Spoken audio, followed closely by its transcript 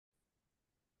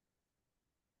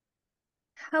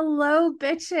Hello,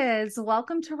 bitches.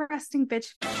 Welcome to Resting Bitch.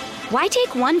 Why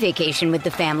take one vacation with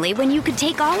the family when you could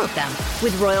take all of them?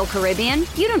 With Royal Caribbean,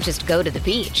 you don't just go to the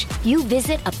beach. You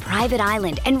visit a private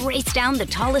island and race down the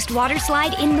tallest water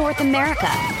slide in North America.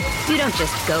 You don't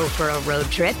just go for a road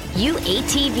trip. You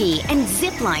ATV and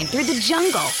zip line through the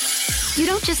jungle. You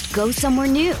don't just go somewhere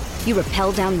new. You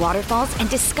rappel down waterfalls and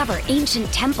discover ancient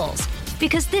temples.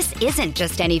 Because this isn't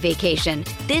just any vacation.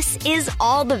 This is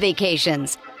all the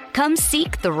vacations. Come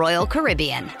seek the Royal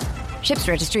Caribbean. Ships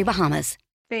Registry, Bahamas.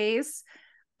 Face.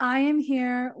 I am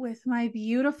here with my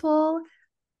beautiful,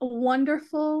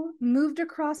 wonderful, moved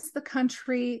across the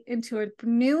country into a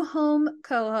new home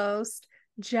co-host,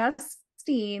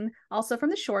 Justine, also from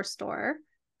the Shore Store.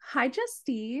 Hi,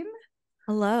 Justine.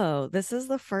 Hello. This is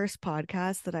the first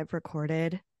podcast that I've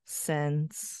recorded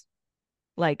since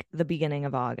like the beginning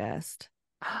of August.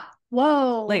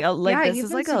 Whoa. Yeah, This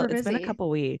is like it's been a busy. couple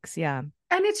weeks. Yeah.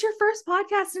 And it's your first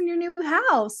podcast in your new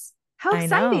house. How I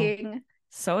know. exciting.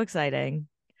 So exciting.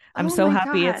 I'm Oh so my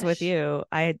happy it's with gosh. you.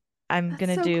 I'm That's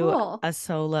gonna so do cool. a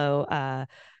solo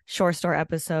Shore Store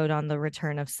episode on the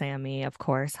return of Sammi, of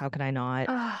course. How could I not?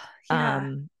 Oh, yeah.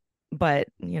 Um, but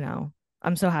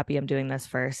I'm so happy I'm doing this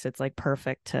first. It's like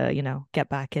perfect to, get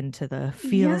back into the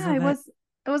feels Yeah, of it.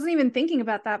 I wasn't even thinking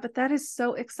about that, but that is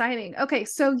so exciting. Okay,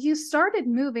 so you started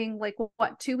moving like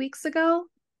what, 2 weeks ago?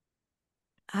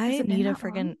 Has I it been need a that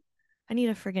long? friggin' I need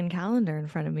a friggin' calendar in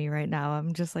front of me right now.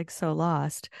 I'm just like so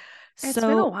lost. It's been a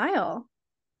So while.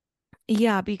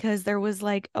 yeah, because there was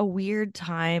like a weird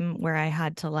time where I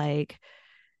had to like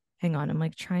hang on, I'm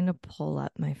like trying to pull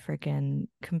up my friggin'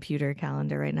 computer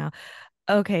calendar right now.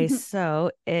 Okay,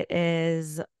 so it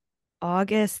is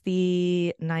August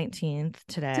the 19th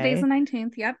Today's today. the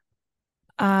 19th. Yep.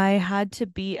 I had to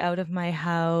be out of my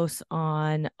house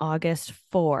on August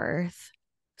 4th.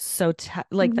 So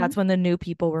Hmm. that's when the new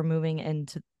people were moving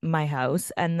into my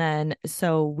house. And then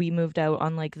so we moved out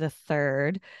on like the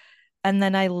 3rd. And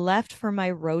then I left for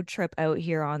my road trip out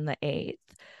here on the 8th.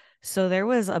 So there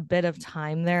was a bit of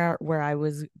time there where I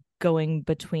was going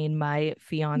between my You were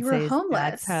fiance's dad's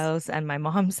homeless. house and my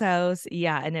mom's house.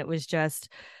 Yeah. And it was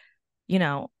just, you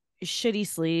know, shitty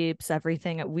sleeps,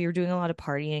 everything. We were doing a lot of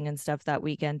partying and stuff that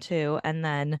weekend too. And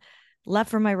then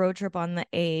left for my road trip on the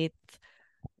 8th,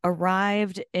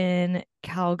 arrived in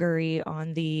Calgary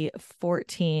on the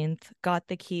 14th, got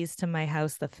the keys to my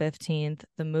house the 15th.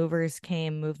 The movers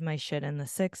came, moved my shit in the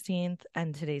 16th,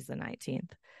 and today's the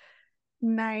 19th.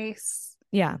 Nice.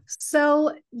 Yeah.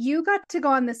 So you got to go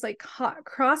on this like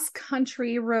cross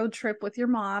country road trip with your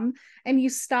mom, and you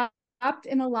stopped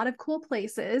in a lot of cool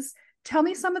places. Tell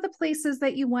me some of the places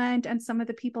that you went and some of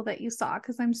the people that you saw,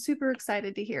 because I'm super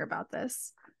excited to hear about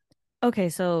this. Okay,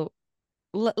 so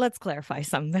let's clarify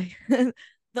something.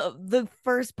 The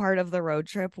first part of the road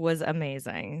trip was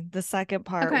amazing. The second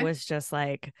part Okay. was just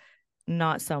like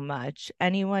not so much.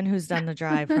 Anyone who's done the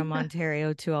drive from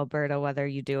Ontario to Alberta, whether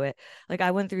you do it, like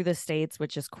I went through the States,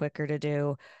 which is quicker to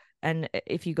do. And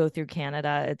if you go through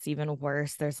Canada, it's even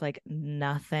worse. There's like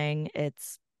nothing.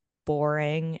 It's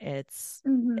boring.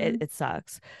 Hmm. It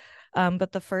sucks.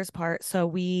 But the first part, so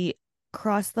we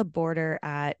crossed the border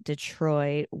at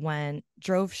Detroit,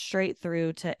 drove straight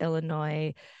through to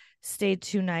Illinois, stayed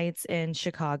 2 nights in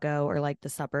Chicago or like the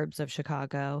suburbs of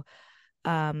Chicago.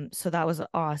 So that was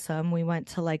awesome. We went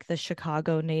to like the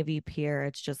Chicago Navy Pier.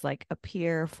 It's just like a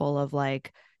pier full of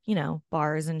like,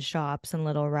 bars and shops and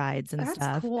little rides and That's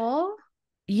stuff. cool.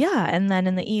 Yeah, and then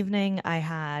in the evening I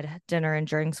had dinner and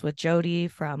drinks with Jody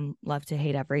from Love to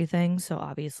Hate Everything. So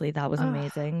obviously that was Oh,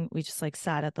 amazing. We just like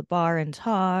sat at the bar and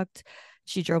talked.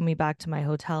 She drove me back to my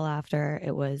hotel after.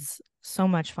 It was so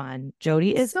much fun.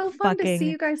 so fun to see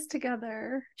you guys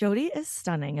together. Jody is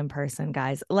stunning in person,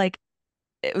 guys. Like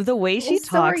the way Well, she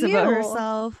so are talks about you.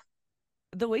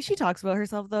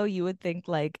 herself, though, you would think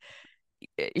like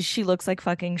she looks like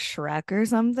fucking Shrek or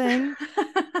something.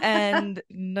 And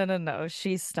no, no, no,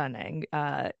 she's stunning.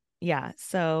 Yeah,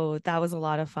 so that was a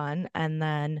lot of fun. And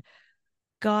then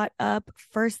got up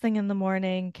first thing in the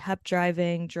morning, kept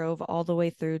driving, drove all the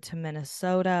way through to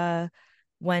Minnesota,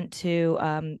 went to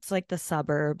it's like the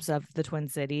suburbs of the Twin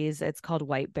Cities. It's called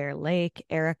White Bear Lake.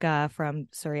 Erica from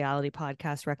Surreality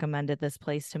Podcast recommended this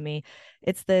place to me.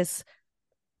 It's this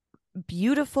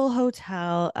beautiful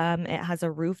hotel. It has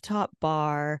a rooftop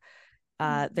bar.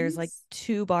 There's like Nice.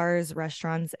 2 bars,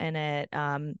 restaurants in it.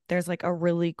 There's like a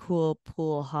really cool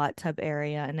pool, hot tub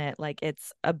area in it. Like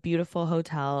it's a beautiful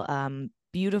hotel.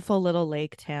 Beautiful little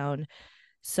lake town.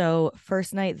 So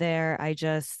first night there, I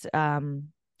just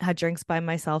had drinks by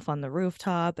myself on the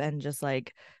rooftop and just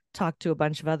like talked to a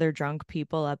bunch of other drunk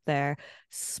people up there.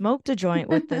 Smoked a joint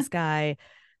with this guy.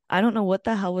 I don't know what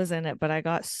the hell was in it, but I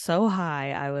got so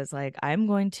high. I was like, I'm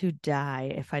going to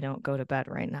die if I don't go to bed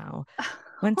right now.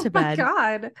 Went Oh to my bed.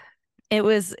 God. It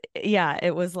was, yeah,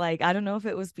 it was like, I don't know if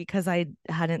it was because I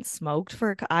hadn't smoked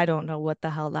for, I don't know what the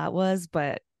hell that was,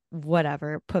 but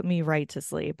whatever, put me right to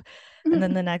sleep. And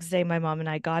then the next day, my mom and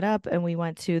I got up and we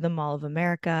went to the Mall of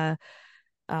America,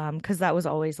 because that was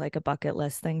always like a bucket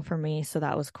list thing for me. So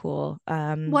that was cool.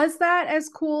 Was that as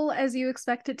cool as you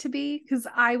expect it to be? Because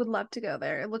I would love to go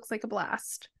there. It looks like a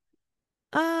blast.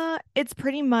 It's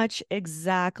pretty much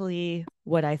exactly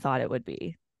what I thought it would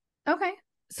be. Okay.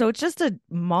 So it's just a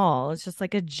mall. It's just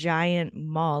like a giant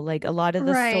mall. Like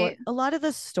Right. a lot of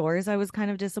the stores I was kind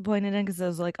of disappointed in because it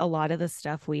was like a lot of the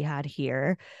stuff we had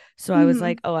here. So I was Hmm.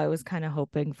 like, oh, I was kind of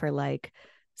hoping for like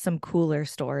some cooler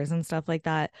stores and stuff like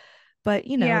that. But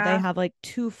you know, they Yeah. have like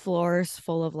 2 floors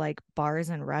full of like bars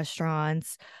and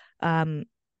restaurants. Um,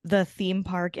 the theme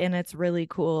park in it's really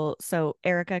cool. So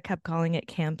Erica kept calling it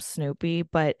Camp Snoopy,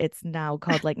 but it's now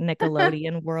called like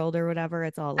Nickelodeon World or whatever.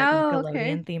 It's all like Oh,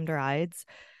 okay. Nickelodeon themed rides.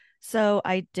 So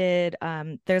I did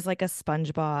there's like a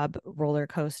SpongeBob roller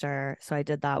coaster. So I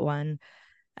did that one.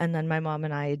 And then my mom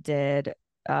and I did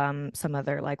some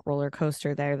other like roller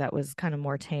coaster there that was kind of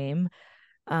more tame.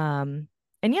 Um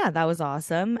and yeah, that was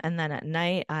awesome. And then at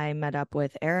night I met up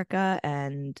with Erica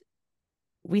and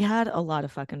we had a lot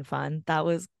of fucking fun. That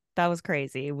was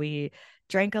crazy. We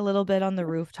drank a little bit on the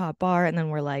rooftop bar and then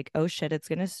we're like, "Oh shit, it's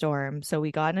going to storm." So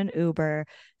we got an Uber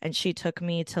and she took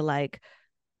me to like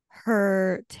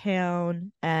her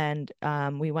town and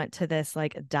we went to this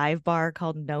like dive bar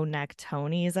called No Neck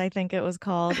Tony's, I think it was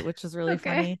called, which was really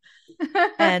Okay. funny.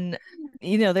 And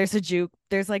you know,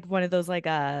 there's like one of those like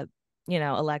you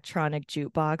know, electronic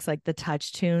jukebox, like the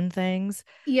touch tune things.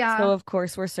 So Yeah. of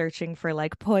course we're searching for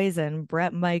like Poison,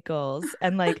 Brett Michaels,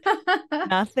 and like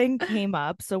nothing came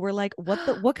up. So we're like,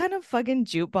 what kind of fucking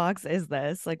jukebox is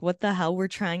this? Like what the hell? We're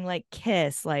trying like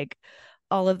Kiss, like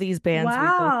all of these bands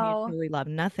we both Wow. mutually love,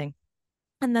 nothing.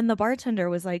 And then the bartender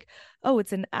was like, "Oh,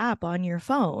 it's an app on your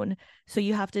phone. So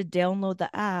you have to download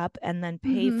the app and then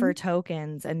pay for Hmm.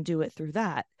 tokens and do it through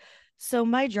that." So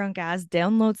my drunk ass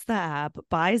downloads the app,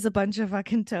 buys a bunch of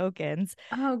fucking tokens,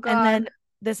 Oh and then God.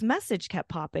 this message kept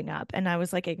popping up and I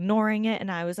was like ignoring it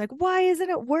and I was like, "Why isn't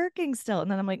it working still?" And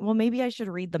then I'm like, "Well, maybe I should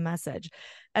read the message."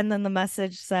 And then the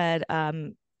message said,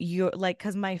 you're like,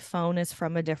 because my phone is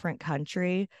from a different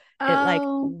country, it like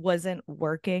Oh. wasn't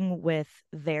working with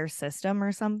their system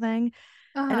or something.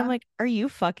 And I'm Uh-huh. like, are you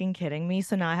fucking kidding me?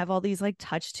 So now I have all these like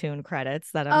touch tune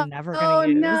credits that I'm Oh, never gonna oh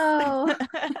use. no.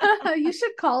 You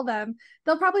should call them.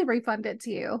 They'll probably refund it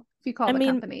to you if you call I the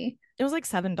mean, company. it was like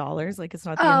 $7. Like it's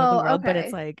not the end of the Oh, world, but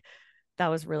it's okay. like that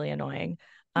was really annoying.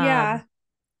 Um, Yeah.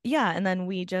 yeah, and then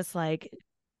we just like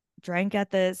drank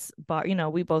at this bar. You know,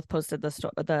 we both posted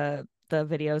the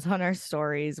videos on our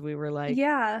stories. We were like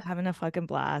Yeah. having a fucking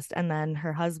blast. And then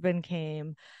her husband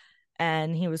came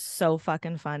and he was so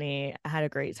fucking funny. I had a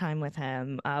great time with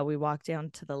him. We walked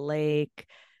down to the lake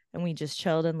and we just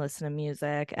chilled and listened to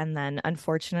music. And then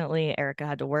unfortunately, Erica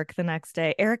had to work the next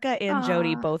day. Erica and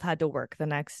Jody Ah, both had to work the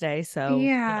next day.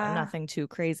 So, you know, yeah. nothing too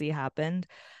crazy happened.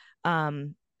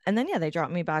 Um, and then yeah, they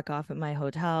dropped me back off at my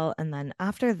hotel. And then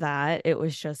after that, it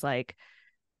was just like,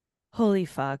 holy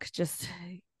fuck, just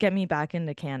get me back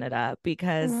into Canada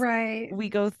because Right. we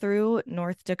go through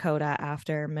North Dakota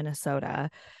after Minnesota.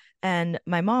 And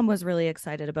my mom was really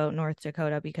excited about North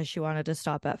Dakota because she wanted to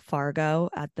stop at Fargo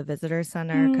at the visitor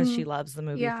center because she Mm, loves the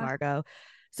movie yeah. Fargo.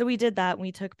 So we did that.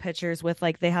 We took pictures with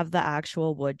like they have the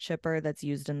actual wood chipper that's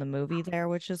used in the movie there,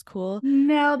 which is cool.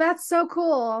 No, that's so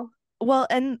cool. Well,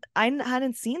 and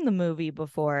hadn't seen the movie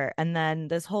before. And then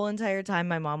this whole entire time,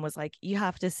 my mom was like, "You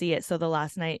have to see it." So the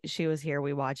last night she was here,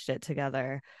 we watched it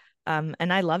together. And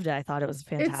I loved it. I thought it was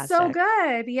It's so fantastic.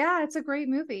 good. Yeah, it's a great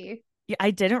movie. Yeah,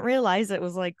 I didn't realize it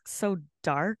was like so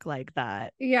dark like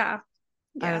that. Yeah.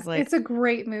 I Yeah. was like, It's a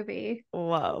great movie.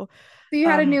 whoa. So you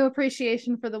had a Um, new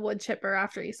appreciation for the wood chipper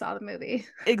after you saw the movie.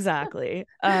 exactly.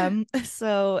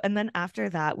 So and then after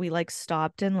that, we like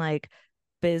stopped in like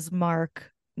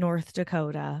Bismarck, North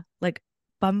Dakota, like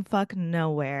bumfuck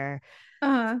nowhere.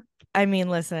 Uh, I mean,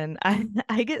 listen,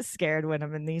 I get scared when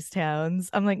I'm in these towns.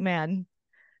 I'm like, man,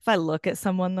 if I look at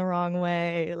someone the wrong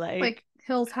way, like like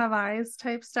Hills Have Eyes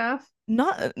type stuff.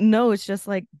 not no, it's just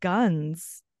like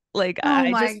guns. Like Oh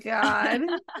I my just God.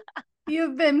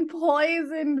 You've been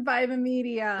poisoned by the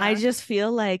I media. just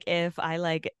feel like if I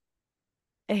like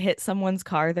hit someone's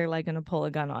car, they're like gonna pull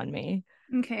a gun on me.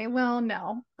 Okay, well,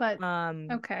 no, but Um,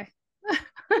 okay.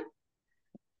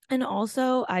 And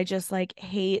also, I just like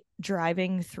hate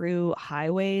driving through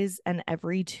highways and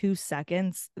every 2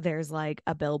 seconds there's like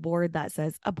a billboard that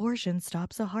says abortion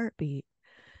stops a heartbeat.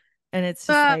 And Uh, oh it's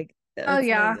like,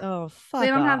 yeah. oh, They fuck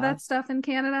don't have off. that stuff in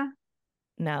Canada?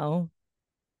 No.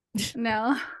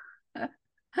 No.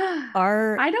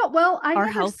 Our I don't, well, I our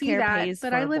never see healthcare that, pays but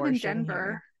for I live in abortion here.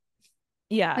 Denver.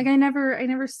 Yeah. Like I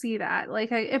never see that.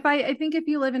 Like I think if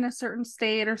you live in a certain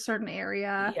state or certain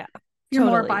area, Yeah. if you're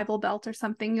more Totally. Bible Belt or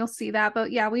something, you'll see that.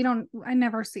 But yeah, we don't, I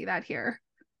never see that here.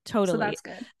 So Totally. that's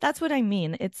good. That's what I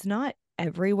mean. It's not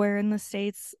everywhere in the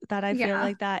States that I feel Yeah.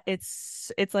 like that.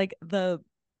 It's like the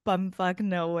bumfuck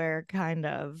nowhere kind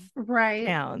of Right.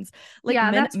 towns. Like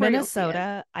Yeah, that's where you'll see it.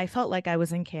 Minnesota, I felt like I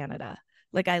was in Canada.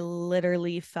 Like I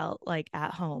literally felt like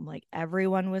at home. Like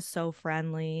everyone was so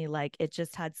friendly. Like it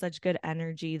just had such good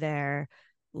energy there.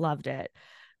 Loved it.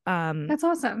 Um That's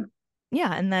awesome.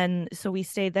 yeah, and then so we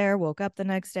stayed there, woke up the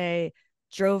next day,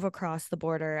 drove across the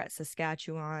border at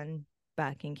Saskatchewan,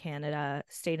 back in Canada,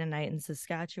 stayed a night in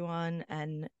Saskatchewan,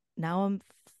 and now I'm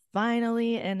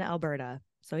finally in Alberta.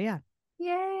 So yeah.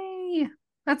 Yay.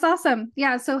 That's awesome.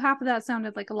 Yeah, so half of that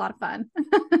sounded like a lot of fun.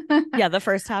 Yeah, the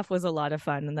first half was a lot of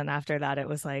fun, and then after that it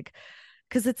was like,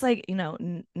 because it's like, not,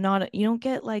 you don't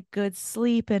get like good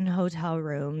sleep in hotel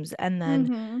rooms. And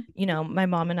then, Mm-hmm. my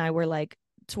mom and I were like,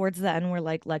 towards the end, we're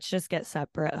like, let's just get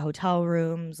separate hotel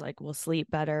rooms. Like, we'll sleep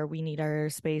better. We need our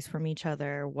space from each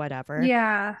other, whatever.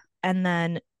 Yeah. And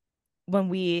then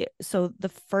so the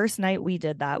first night we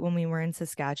did that when we were in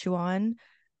Saskatchewan,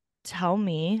 tell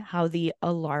me how the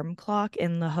alarm clock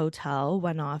in the hotel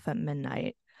went off at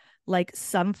midnight. Like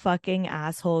some fucking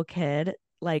asshole kid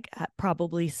like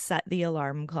probably set the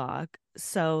alarm clock.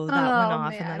 So that went Oh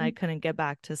off and then I man. couldn't get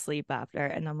back to sleep after.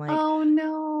 And I'm like, Oh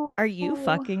no. are you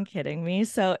fucking kidding me?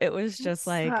 So it was That just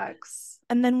like, sucks.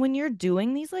 and then when you're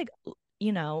doing these like,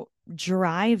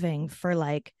 driving for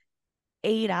like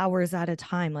 8 hours at a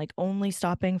time, like only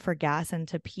stopping for gas and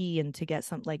to pee and to get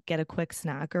some, like get a quick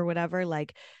snack or whatever,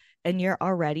 like, and you're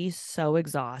already so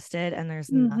exhausted and there's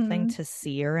nothing Mm-hmm. to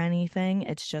see or anything.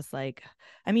 It's just like,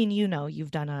 I mean, you've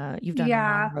done a long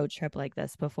Yeah. road trip like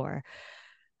this before.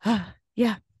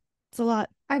 Yeah, it's a lot.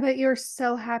 I bet you're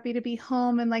so happy to be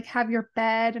home and like have your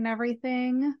bed and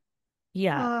everything.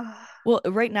 Yeah. Oh, Well,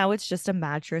 right now it's just a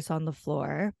mattress on the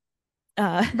floor.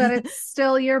 Uh but it's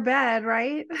still your bed,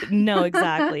 right? No,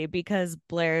 exactly, because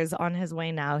Blair's on his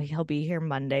way now. He'll be here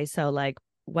Monday. So like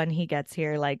when he gets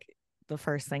here, like the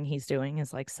first thing he's doing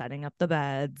is like setting up the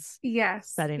beds, Yes.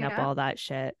 setting up Yeah. all that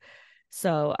shit.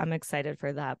 So I'm excited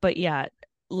for that. But yeah,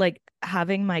 like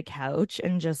having my couch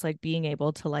and just like being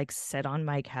able to like sit on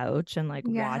my couch and like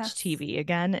watch Yes. TV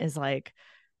again is like,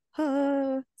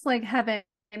 It's like heaven.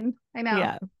 I know.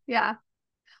 yeah. Yeah.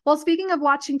 Well, speaking of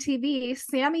watching TV,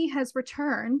 Sammy has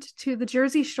returned to the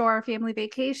Jersey Shore family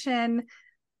vacation.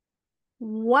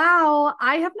 Wow,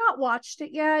 I have not watched it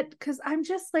yet because I'm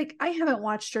just like, I haven't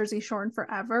watched Jersey Shore in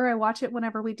forever. I watch it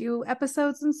whenever we do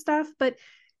episodes and stuff, but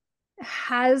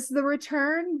has the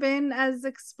return been as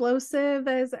explosive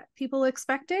as people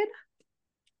expected?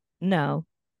 No.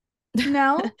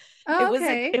 No? it Oh, was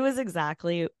okay. it was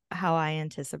exactly how I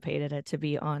anticipated it to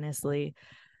be, honestly.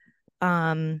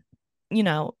 um you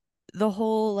know the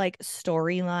whole like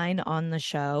storyline on the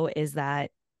show is that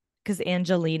because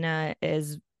Angelina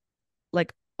is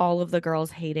like, all of the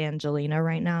girls hate Angelina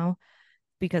right now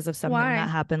because of something that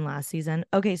Why? happened last season.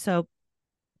 Okay, so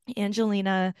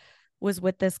Angelina was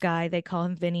with this guy, they call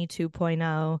him Vinny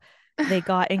 2.0. They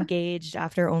got engaged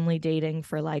after only dating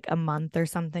for like a month or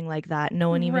something like that. No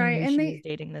one even Right. knew And she was they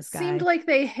dating this seemed guy. like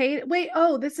they hate wait,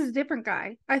 oh, this is a different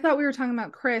guy. I thought we were talking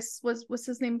about Chris. Was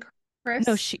his name No,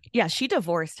 Chris? she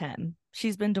divorced him.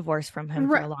 She's been divorced from him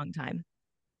for a Right. long time.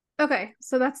 Okay,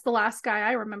 so that's the last guy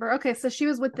I remember. Okay, so she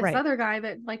was with this Right. other guy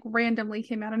that like randomly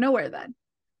came out of nowhere then.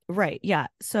 Right. Yeah.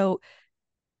 So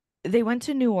they went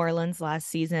to New Orleans last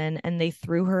season and they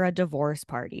threw her a divorce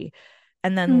party.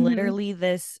 And then Mm-hmm.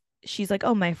 literally she's like,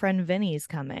 "Oh, my friend Vinny's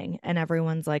coming." And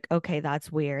everyone's like, "Okay,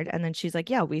 that's weird." And then she's like,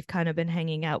 "Yeah, we've kind of been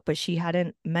hanging out," but she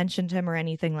hadn't mentioned him or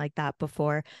anything like that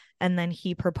before. And then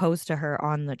he proposed to her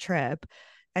on the trip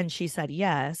and she said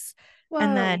yes.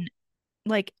 And Whoa. then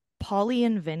like Polly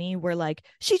and Vinny were like,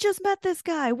 "She just met this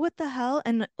guy. What the hell?"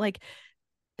 And like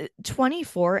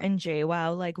 24 and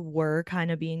JWoww like were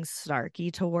kind of being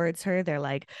snarky towards her. They're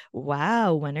like,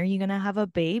 "Wow, when are you gonna have a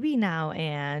baby now,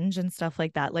 Ange?" and stuff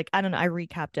like that. Like, I don't know. I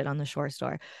recapped it on the Shore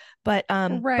Store, but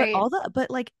Right.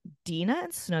 like Dina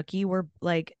and Snooki were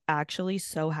like actually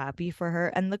so happy for her,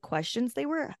 and the questions they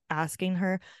were asking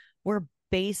her were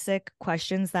basic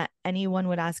questions that anyone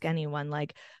would ask anyone,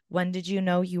 like, when did you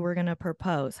know you were going to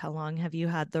propose? How long have you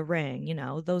had the ring? You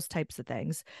know, those types of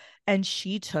things. And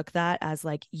she took that as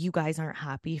like, you guys aren't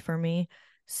happy for me.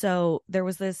 So there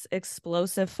was this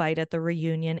explosive fight at the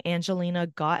reunion. Angelina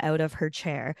got out of her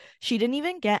chair. She didn't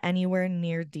even get anywhere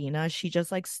near Dina. She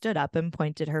just like stood up and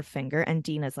pointed her finger. And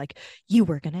Dina's like, you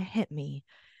were going to hit me.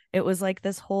 It was like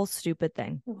this whole stupid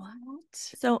thing. What?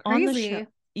 So on the show, Crazy.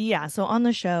 yeah. So on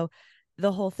the show,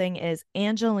 the whole thing is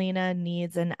Angelina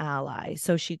needs an ally.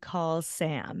 So she calls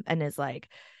Sam and is like,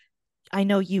 I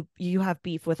know you have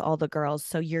beef with all the girls,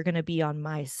 so you're gonna be on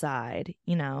my side,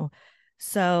 you know.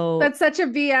 So That's such a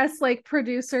BS like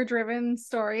producer driven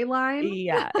storyline.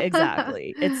 yeah,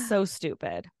 exactly. It's so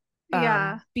stupid.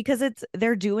 Yeah. Because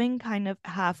they're doing kind of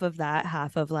half of that,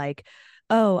 half of like,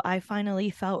 oh, I finally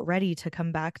felt ready to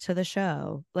come back to the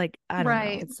show. Like, I don't know.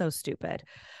 Right. It's so stupid.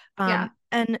 Yeah.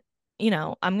 And you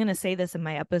know, I'm gonna say this in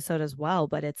my episode as well,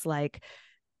 but it's like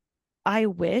I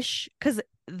wish because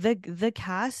the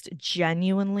cast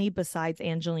genuinely, besides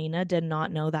Angelina, did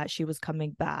not know that she was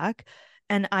coming back.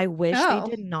 And I wish they Oh.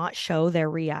 did not show their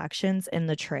reactions in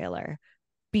the trailer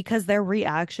because their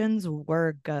reactions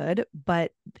were good,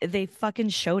 but they fucking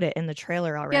showed it in the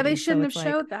trailer Yeah, they already. So shouldn't have it's like,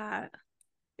 showed that.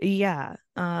 yeah.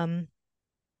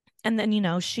 And then, you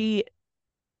know, she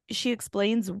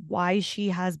explains why she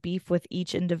has beef with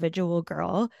each individual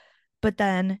girl, but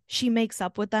then she makes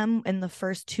up with them in the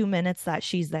first 2 minutes that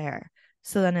she's there.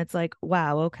 So then it's like,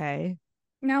 wow, okay.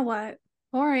 Now what?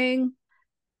 Boring.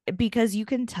 Because you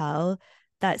can tell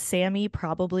that Sammi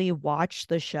probably watched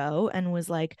the show and was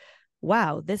like,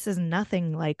 wow, this is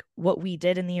nothing like what we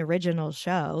did in the original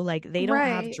show. Like, they don't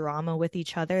have Right. drama with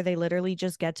each other. They literally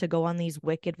just get to go on these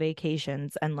wicked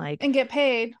vacations and like, And get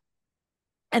paid.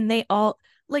 and they all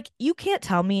like, you can't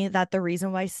tell me that the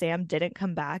reason why Sam didn't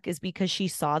come back is because she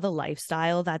saw the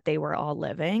lifestyle that they were all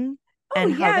living Oh,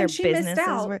 and how yeah. their And she missed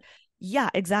businesses were. out. Yeah,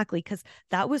 exactly. Because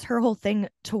that was her whole thing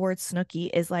towards Snooki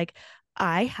is like,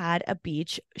 I had a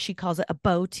beach. She calls it a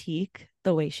boutique,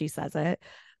 the way she says it.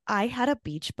 I had a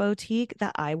beach boutique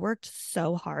that I worked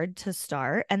so hard to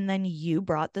start. And then you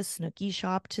brought the Snooki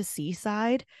shop to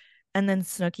Seaside. And then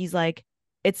Snooki's like,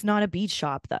 it's not a beach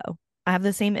shop, though. I have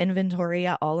the same inventory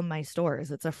at all of my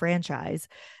stores. It's a franchise.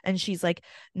 And she's like,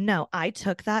 no, I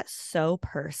took that so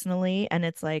personally. And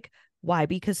it's like, why?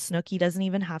 Because Snooki doesn't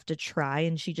even have to try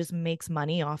and she just makes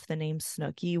money off the name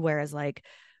Snooki. Whereas, like,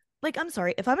 I'm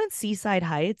sorry, if I'm in Seaside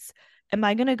Heights, am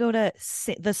I gonna go to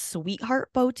the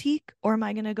Sweetheart Boutique or am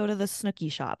I gonna go to the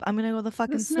Snooki shop? I'm gonna go to the The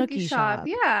fucking Snooki Snooki shop. shop.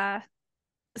 Yeah.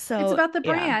 It's So about the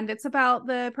yeah. brand. It's about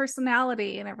the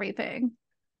personality and everything,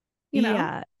 you know?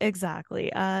 Yeah,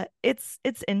 exactly. It's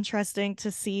interesting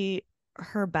to see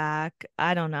her back.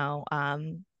 I don't know.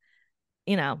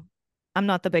 You know, I'm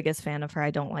not the biggest fan of her.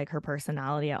 I don't like her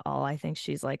personality at all. I think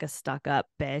she's like a stuck-up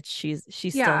bitch. She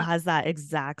still Yeah. has that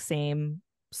exact same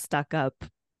stuck-up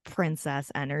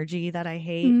princess energy that I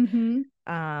hate.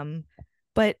 Mm-hmm. Um,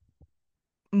 but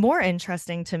more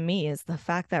interesting to me is the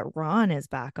fact that Ron is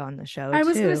back on the show I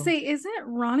was gonna too. say, isn't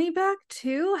Ronnie back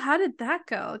too? How did that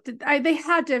go? They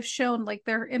had to have shown like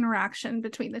their interaction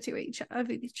between the two of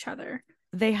each other.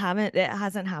 They haven't, it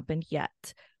hasn't happened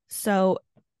yet. So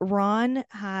Ron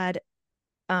had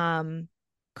um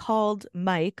called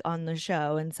Mike on the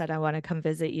show and said, I want to come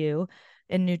visit you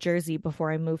in New Jersey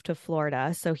before I moved to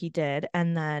Florida. So he did.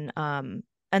 And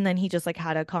then he just like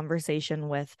had a conversation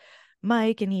with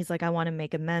Mike and he's like, I want to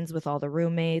make amends with all the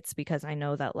roommates because I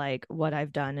know that like what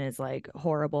I've done is like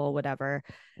horrible, whatever.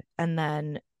 And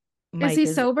then Is he Mike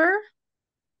is sober?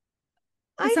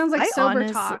 It sounds like I sober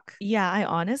honestly, talk. yeah, I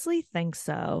honestly think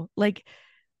so. Like,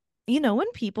 you know,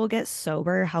 when people get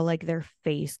sober, how like their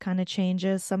face kind of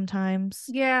changes sometimes.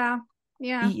 Yeah.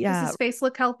 Yeah. Does Yeah. his face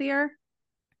look healthier?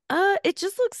 It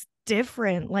just looks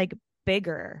different, like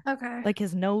bigger. Okay. Like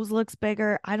his nose looks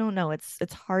bigger. I don't know. It's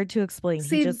hard to explain. He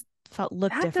See, just felt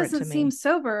looked that different doesn't to seem me.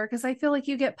 sober because I feel like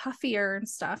you get puffier and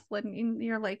stuff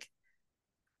you're like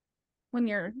when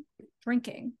you're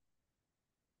drinking.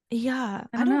 Yeah,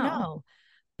 I I don't don't know. know.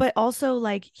 But also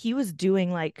like he was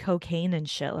doing like cocaine and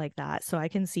shit like that. So I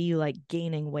can see you like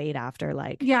gaining weight after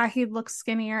like Yeah, he looks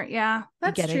skinnier. Yeah,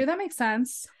 that's getting true. That makes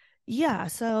sense. yeah,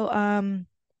 so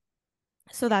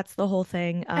that's the whole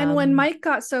thing. And when Mike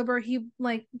got sober, he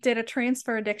like did a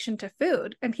transfer addiction to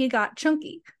food and he got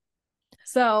chunky.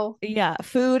 So Yeah,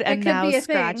 food it and could now be a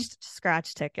thing.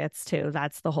 scratch tickets too.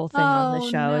 That's the whole thing on the Oh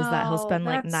show is that he'll no, spend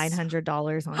like that's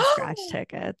 $900 on scratch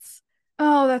tickets.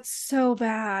 oh, that's so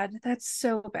bad. That's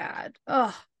so bad.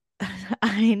 Oh,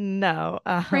 I know.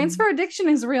 transfer addiction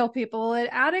is real, people.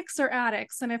 Addicts are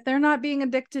addicts. And if they're not being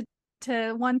addicted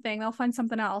to one thing, they'll find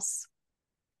something else.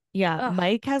 Yeah, Ugh.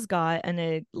 Mike has got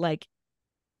like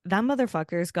that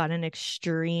motherfucker's got an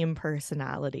extreme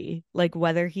personality, like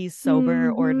whether he's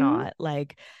sober or Mm-hmm. not.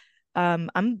 Like,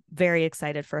 I'm very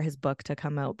excited for his book to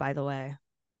come out, by the way.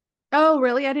 Oh,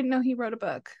 really? I didn't know he wrote a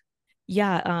book.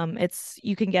 Yeah, it's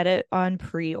you can get it on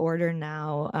pre-order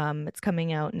now. It's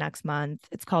coming out next month.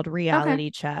 It's called Okay.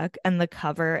 Reality Check, and the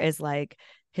cover is like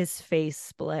his face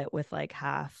split with like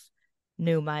half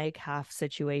new Mike, half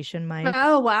situation Mike.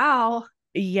 Oh, wow.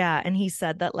 Yeah, and he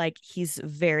said that like he's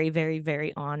very, very,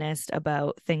 very honest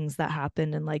about things that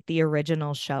happened in like the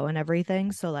original show and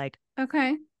everything. So like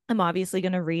Okay. I'm obviously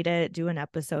gonna read it, do an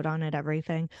episode on it,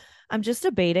 everything. I'm just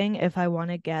debating if I want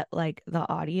to get like the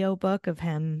audio book of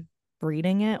him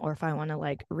reading it or if I want to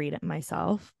like read it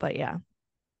myself. But yeah.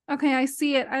 Okay, I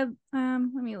see it. Let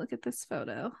me look at this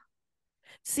photo.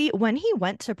 See, when he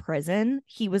went to prison,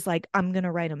 he was like, I'm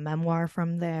gonna write a memoir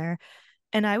from there.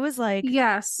 And I was like,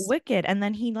 Yes. wicked. And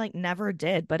then he like never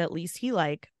did, but at least he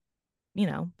like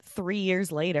 3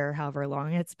 years later, however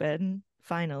long it's been,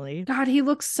 finally. God, he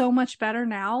looks so much better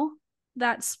now.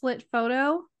 That split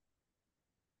photo.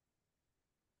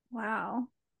 Wow.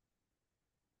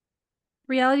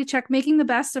 Reality check, making the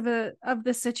best of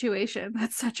the situation.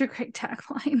 That's such a great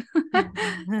tagline.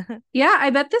 Yeah, I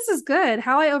bet this is good.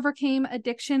 How I overcame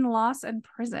addiction, loss, and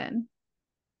prison.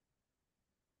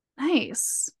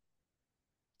 Nice.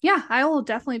 Yeah, I will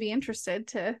definitely be interested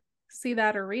to see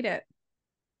that or read it.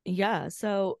 Yeah.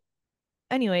 So,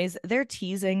 anyways, they're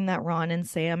teasing that Ron and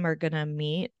Sam are gonna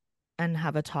meet and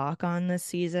have a talk on this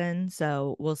season.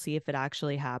 So we'll see if it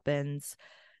actually happens.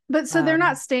 But so Um, they're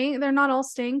not all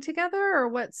staying together, or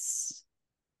what's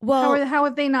well, how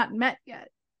have they not met yet?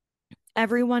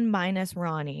 everyone minus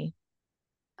Ronnie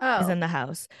is in Oh. the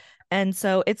house. And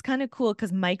so it's kind of cool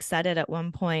because Mike said it at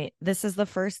one point. This is the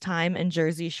first time in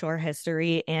Jersey Shore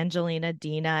history Angelina,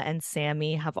 Dina, and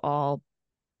Sammi have all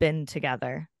been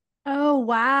together. Oh,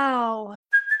 wow.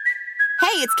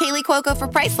 Hey, it's Kaylee Cuoco for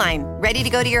Priceline. Ready to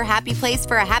go to your happy place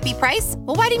for a happy price?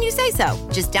 Well, why didn't you say so?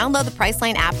 Just download the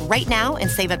Priceline app right now and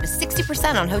save up to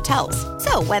 60% on hotels.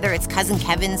 So whether it's Cousin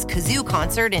Kevin's Kazoo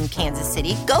concert in Kansas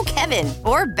City, go Kevin,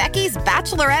 or Becky's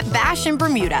Bachelorette Bash in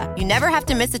Bermuda, you never have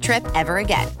to miss a trip ever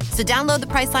again. So download the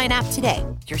Priceline app today.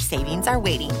 Your savings are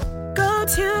waiting. Go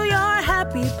to your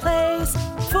happy place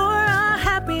for a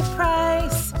happy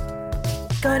price.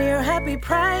 Go to your happy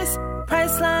price,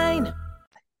 Priceline.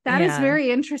 That is Yeah.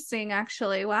 very interesting,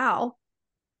 actually. Wow.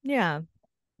 Yeah.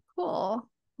 Cool.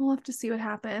 We'll have to see what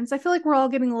happens. I feel like we're all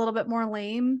getting a little bit more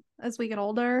lame as we get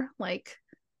older. Like,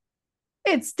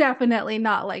 it's definitely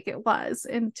not like it was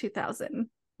in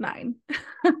 2009.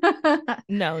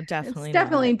 No, It's definitely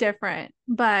definitely not. different,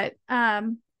 but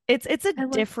It's a I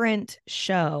look, different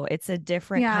show. It's a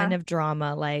different kind yeah, of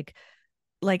drama. Like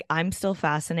I'm still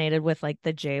fascinated with like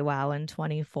the JWoww and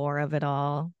 24 of it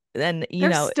all. And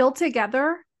they're still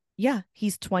together. yeah,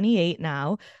 he's 28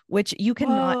 now, which you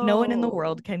cannot, no one in the Whoa.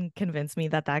 world can convince me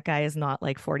that that guy is not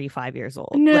like 45 years old.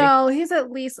 Like No, he's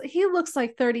at least, he looks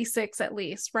like 36 at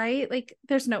least, right? Like,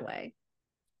 there's no way.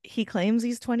 he claims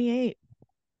he's 28.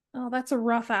 Oh, that's a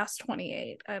rough ass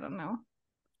 28. I don't know.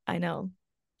 I know.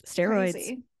 Steroids.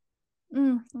 Crazy.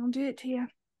 I'll do it to you.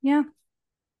 Yeah.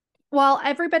 Well,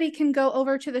 everybody can go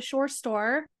over to the Shore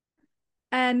Store.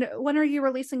 And when are you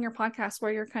releasing your podcast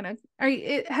where you're kind of,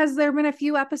 has there been a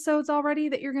few episodes already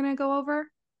that you're going to go over?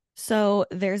 So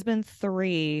there's been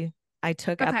three. I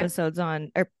took Okay. episodes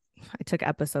on, or I took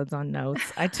episodes on notes.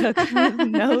 I took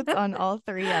notes on all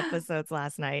three episodes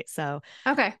last night. So,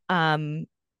 Okay. um,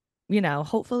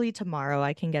 hopefully tomorrow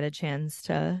I can get a chance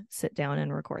to sit down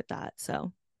and record that.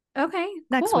 So Okay,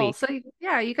 next cool. week. So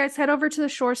yeah, you guys head over to the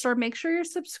Shore Store. Make sure you're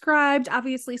subscribed,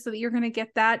 obviously, so that you're going to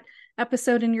get that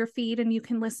episode in your feed and you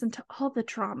can listen to all the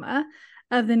drama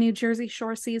of the New Jersey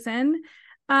Shore season.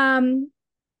 Um,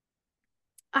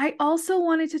 I also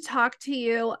wanted to talk to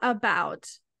you about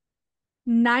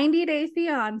 90 Day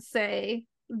Fiance,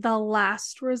 The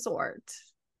Last Resort.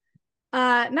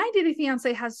 90 Day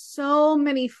Fiance has so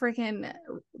many freaking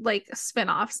like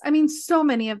spin-offs. I mean, so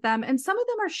many of them, and some of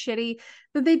them are shitty.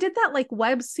 But they did that like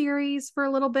web series for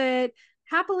a little bit.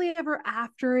 Happily Ever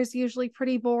After is usually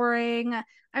pretty boring.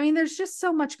 I mean, there's just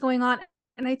so much going on.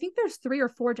 And I think there's 3 or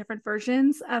 4 different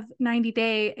versions of 90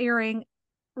 Day airing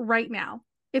right now.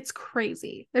 It's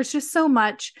crazy. There's just so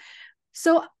much.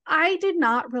 So I did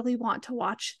not really want to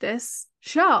watch this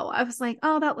show. I was like,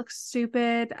 oh, that looks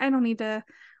stupid. I don't need to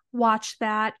watch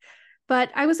that.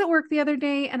 But I was at work the other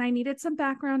day and I needed some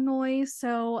background noise.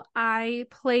 So I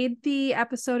played the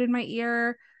episode in my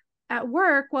ear at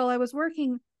work while I was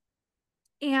working.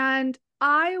 And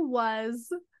I was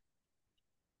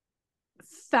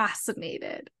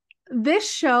fascinated.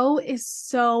 This show is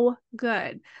so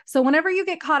good. So whenever you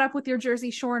get caught up with your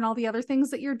Jersey Shore and all the other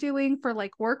things that you're doing for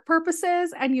like work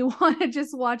purposes and you want to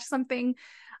just watch something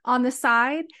on the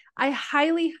side, I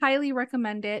highly, highly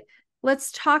recommend it.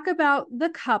 Let's talk about the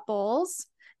couples.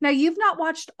 Now, you've not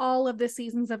watched all of the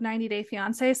seasons of 90 Day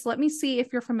Fiance, so let me see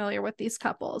if you're familiar with these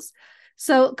couples.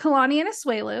 So Kalani and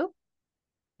Asuelu,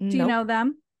 do you Nope. know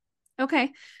them?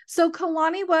 Okay. So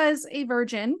Kalani was a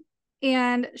virgin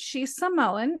and she's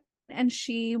Samoan and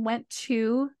she went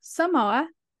to Samoa,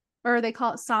 or they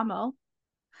call it Samo,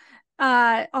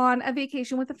 on a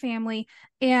vacation with a family.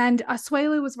 And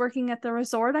Asuelu was working at the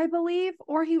resort, I believe,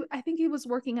 or I think he was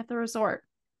working at the resort.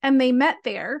 And they met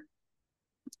there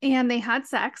and they had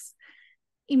sex,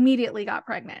 immediately got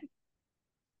pregnant.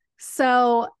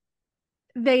 So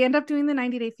they end up doing the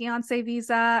 90 Day Fiance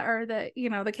visa, or the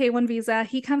K1 visa.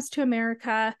 He comes to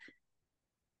America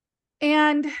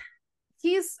and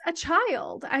he's a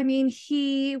child. I mean,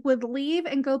 he would leave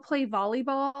and go play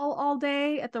volleyball all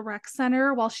day at the rec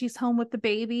center while she's home with the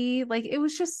baby. Like, it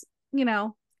was just,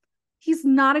 he's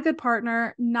not a good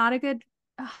partner, not a good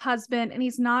husband, and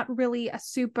he's not really a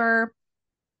super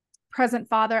present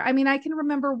father. I mean, I can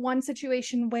remember one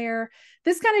situation where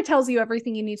this kind of tells you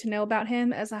everything you need to know about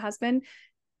him as a husband.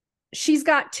 She's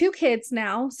got 2 kids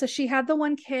now. So she had the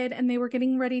 1 kid and they were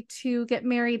getting ready to get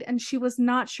married and she was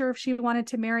not sure if she wanted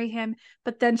to marry him,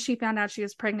 but then she found out she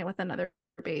was pregnant with another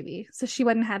baby. So she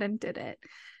went ahead and did it.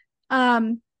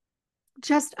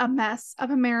 Just a mess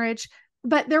of a marriage.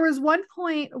 But there was one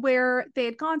point where they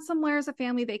had gone somewhere as a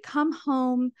family. They come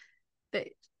home,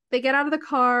 they get out of the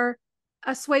car.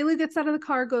 Asuelu gets out of the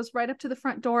car, goes right up to the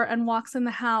front door and walks in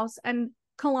the house, and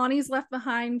Kalani's left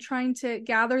behind trying to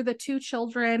gather the 2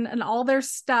 children and all their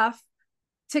stuff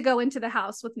to go into the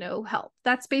house with no help.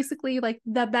 That's basically like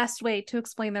the best way to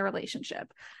explain their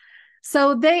relationship.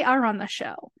 So they are on the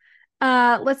show.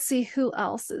 Let's see who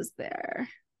else is there.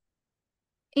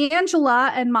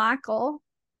 Angela and Michael.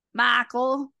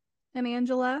 Michael and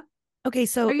Angela. Okay,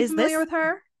 so Are you familiar with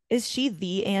her? Is she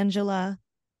the Angela?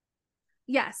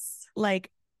 Yes.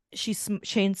 Like, she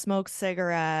chain smokes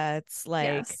cigarettes, like,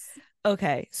 yes.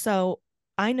 Okay, so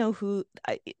I know who,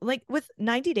 like with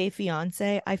 90 Day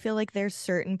Fiance, I feel like there's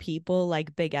certain people,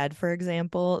 like Big Ed, for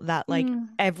example, that like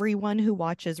everyone who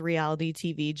watches reality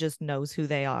TV just knows who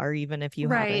they are, even if you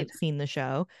haven't seen the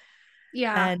show.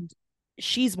 Yeah. And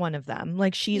she's one of them.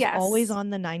 Like, she's Yes. always on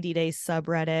the 90 Day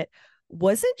subreddit.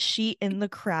 Wasn't she in the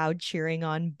crowd cheering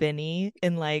on Benny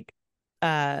in like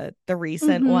the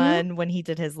recent one when he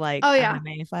did his like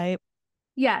MMA fight?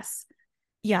 Yes.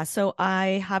 Yeah, so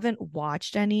I haven't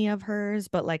watched any of hers,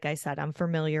 but like I said, I'm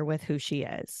familiar with who she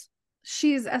is.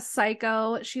 She's a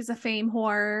psycho. She's a fame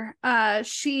whore.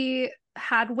 She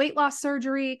had weight loss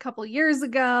surgery a couple years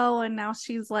ago, and now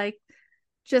she's like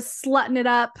just slutting it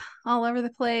up all over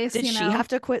the place. Did she have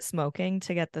to quit smoking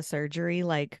to get the surgery,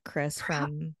 like Chris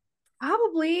from?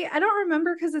 Probably. I don't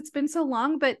remember because it's been so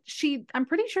long, but I'm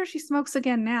pretty sure she smokes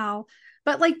again now.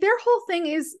 But like, their whole thing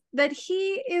is that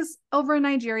he is over in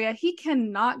Nigeria. He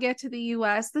cannot get to the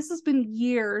US. This has been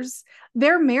years.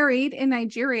 They're married in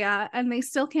Nigeria and they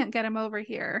still can't get him over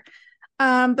here.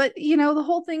 But the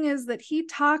whole thing is that he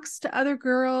talks to other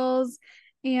girls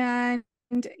and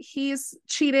he's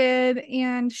cheated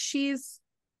and she's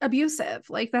abusive.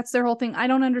 Like, that's their whole thing. I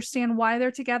don't understand why they're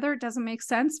together. It doesn't make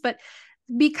sense. But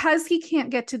because he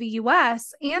can't get to the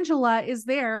US, Angela is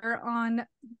there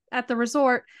at the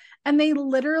resort. And they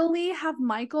literally have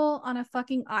Michael on a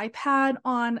fucking iPad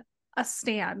on a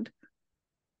stand.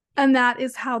 And that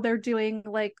is how they're doing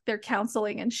like their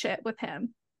counseling and shit with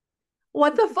him.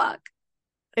 What the fuck?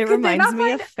 It reminds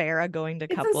me of Farrah going to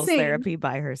couples therapy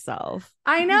by herself.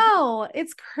 I know.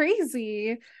 It's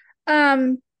crazy.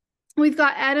 We've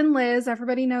got Ed and Liz.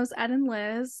 Everybody knows Ed and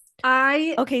Liz.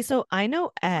 Okay, so I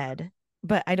know Ed,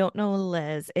 but I don't know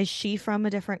Liz. Is she from a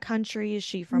different country? Is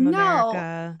she from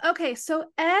America? Okay, so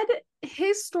Ed,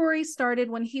 his story started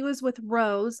when he was with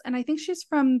Rose, and I think she's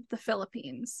from the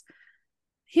Philippines.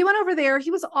 He went over there.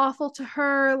 He was awful to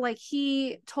her. Like,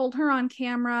 he told her on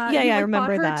camera. Yeah, he, I remember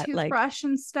bought her that. Toothbrush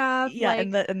and stuff. Yeah,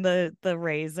 and the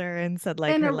razor, and said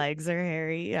like her legs are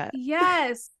hairy. Yeah.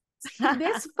 Yes.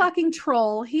 This fucking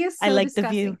troll. He is so I like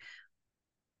disgusting.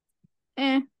 The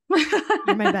view.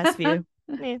 You're my best view.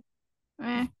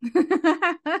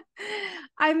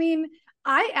 I mean,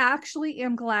 I actually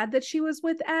am glad that she was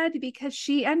with Ed because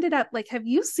she ended up like, have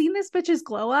you seen this bitch's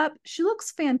glow up? She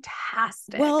looks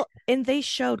fantastic. Well, and they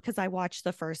showed, because I watched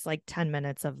the first like 10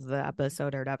 minutes of the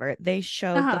episode or whatever, they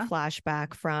showed the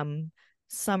flashback from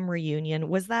some reunion.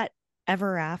 Was that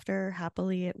Ever After,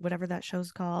 Happily, whatever that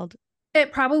show's called?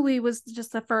 It probably was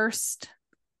just the first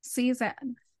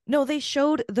season. No, they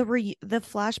showed the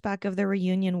flashback of the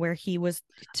reunion where he was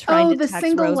trying Oh, to the text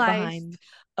single Rose life. behind.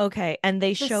 Okay, and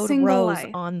they The showed single Rose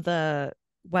life. on the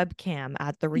webcam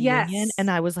at the reunion, and Yes.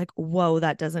 I was like, "Whoa,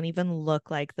 that doesn't even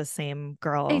look like the same A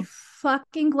girl."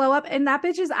 fucking glow up. And that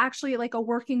bitch is actually like a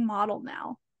working model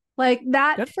now. Like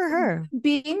that Good for her.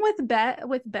 being being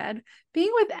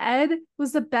with Ed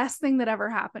was the best thing that ever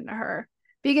happened to her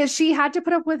because she had to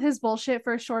put up with his bullshit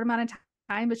for a short amount of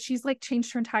time, but she's like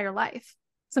changed her entire life.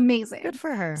 It's Good amazing.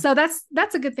 for her. So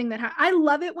that's a good thing I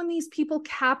love it when these people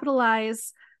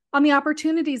capitalize on the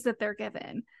opportunities that they're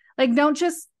given. Like, don't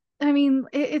just, I mean,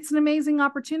 it's an amazing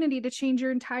opportunity to change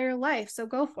your entire life. So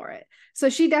go for it. So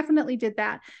she definitely did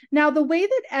that. Now, the way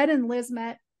that Ed and Liz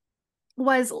met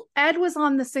was Ed was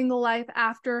on the Single Life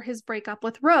after his breakup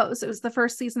with Rose. It was the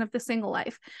first season of the Single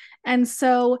Life. And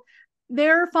so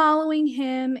they're following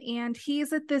him and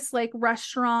he's at this like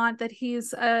restaurant that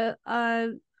he's a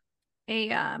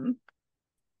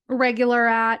regular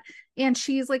at, and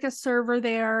she's like a server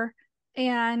there,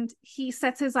 and he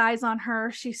sets his eyes on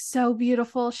her. She's so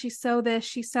beautiful, she's so this,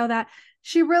 she's so that.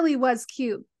 She really was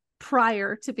cute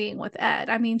prior to being with Ed.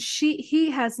 I mean,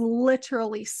 he has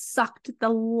literally sucked the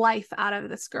life out of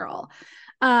this girl.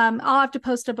 I'll have to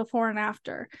post a before and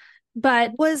after.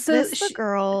 But Was so this the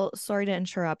girl, sorry to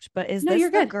interrupt, but is no, this you're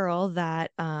the good. girl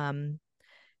that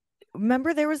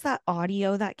remember there was that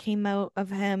audio that came out of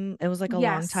him? It was like a long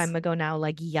Yes. time ago now,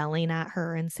 like yelling at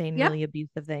her and saying Yep. really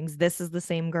abusive things. This is the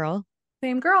same girl.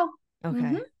 Same girl.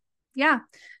 Mm-hmm. Okay. Yeah.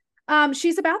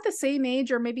 She's about the same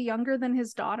age or maybe younger than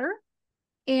his daughter.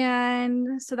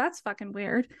 And so that's fucking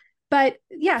weird. But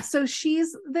yeah, so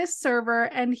she's this server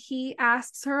and he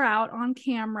asks her out on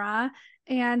camera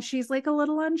and she's like a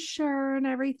little unsure and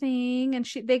everything. And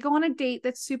they go on a date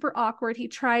that's super awkward. He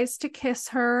tries to kiss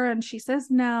her and she says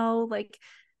no. Like,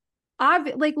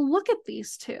 like, look at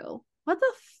these two. What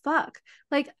the fuck?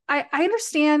 Like, I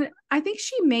understand. I think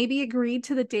she maybe agreed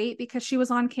to the date because she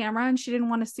was on camera and she didn't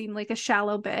want to seem like a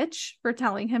shallow bitch for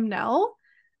telling him no.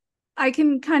 I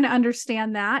can kind of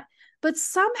understand that. But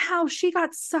somehow she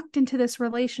got sucked into this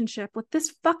relationship with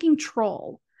this fucking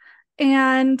troll.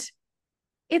 And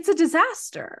it's a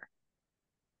disaster.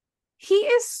 He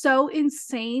is so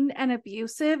insane and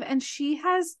abusive, and she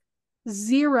has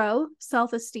zero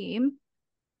self esteem.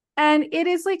 And it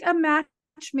is like a match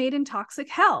made in toxic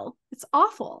hell. It's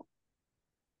awful.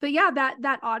 But yeah,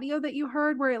 that audio that you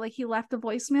heard where like he left a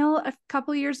voicemail a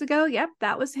couple of years ago, yep,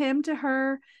 that was him to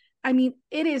her. I mean,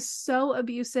 it is so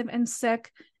abusive and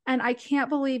sick, and I can't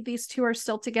believe these two are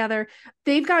still together.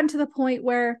 They've gotten to the point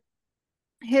where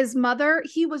his mother,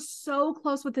 he was so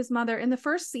close with his mother in the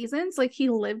first seasons, like he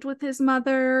lived with his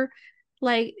mother,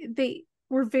 like they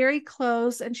were very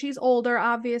close, and she's older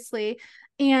obviously,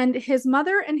 and his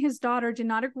mother and his daughter did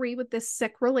not agree with this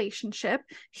sick relationship.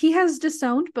 He has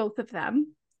disowned both of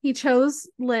them. He chose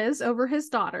Liz over his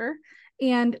daughter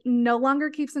and no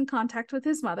longer keeps in contact with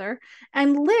his mother.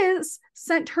 And Liz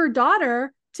sent her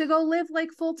daughter to go live like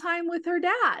full time with her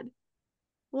dad.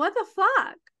 What the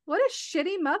fuck? What a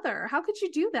shitty mother. How could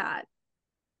you do that?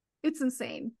 It's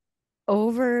insane.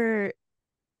 Over,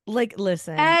 like,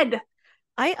 listen, Ed.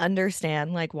 I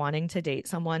understand like wanting to date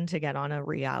someone to get on a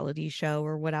reality show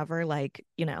or whatever. Like,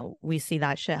 we see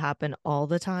that shit happen all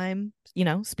the time.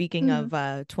 Speaking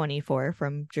of 24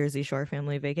 from Jersey Shore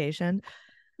Family Vacation.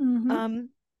 Mm-hmm.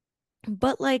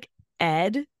 But like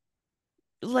Ed,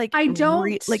 like I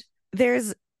don't like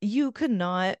there's you could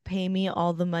not pay me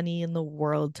all the money in the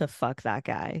world to fuck that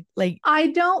guy. Like, I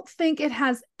don't think it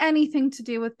has anything to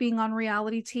do with being on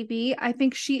reality TV. I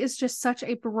think she is just such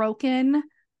a broken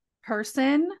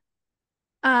person.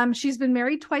 She's been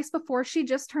married twice before. She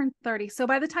just turned 30. So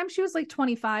by the time she was like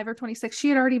 25 or 26, she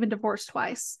had already been divorced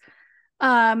twice.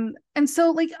 And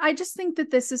so like I just think that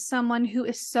this is someone who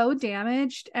is so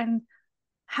damaged and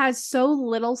has so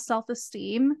little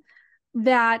self-esteem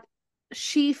that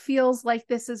she feels like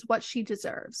this is what she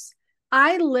deserves.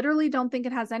 I literally don't think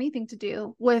it has anything to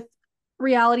do with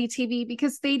reality TV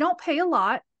because they don't pay a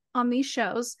lot on these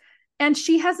shows, and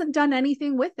she hasn't done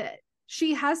anything with it.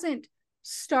 She hasn't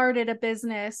started a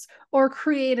business or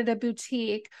created a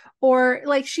boutique, or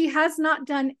like she has not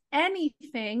done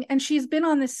anything, and she's been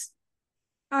on this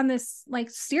like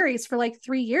series for like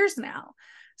 3 years now.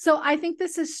 So I think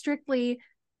this is strictly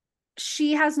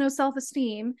she has no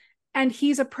self-esteem and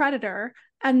he's a predator,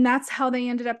 and that's how they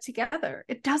ended up together.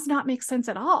 It does not make sense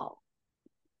at all.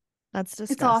 that's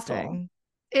It's awful. disgusting.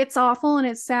 It's awful and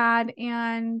it's sad,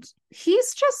 and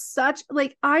he's just such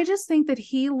like I just think that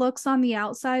he looks on the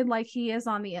outside like he is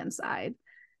on the inside.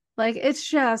 Like it's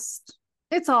just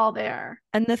It's all there.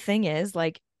 And the thing is,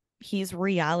 like, he's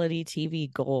reality TV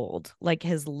gold. Like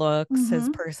his looks, his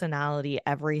Mm-hmm. personality,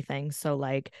 everything. So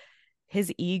like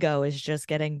his ego is just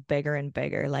getting bigger and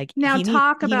bigger. Like Now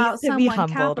talk he needs about to be someone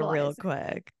humbled real capitalizing.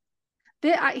 quick.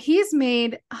 He's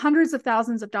made hundreds of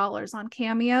thousands of dollars on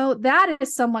Cameo. That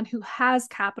is someone who has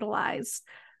capitalized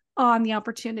on the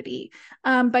opportunity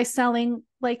by selling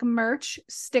like merch,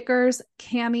 stickers,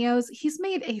 cameos. He's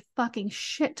made a fucking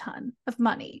shit ton of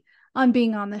money on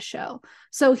being on the show.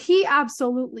 So he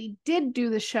absolutely did do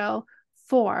the show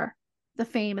for the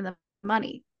fame and the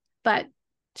money, but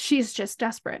she's just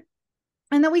desperate.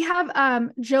 And then we have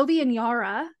Jovi and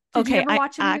Yara. Did you Okay, ever I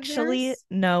watch any of actually theirs?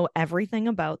 know everything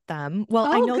about them. Well,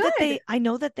 Oh, good. I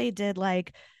know that they did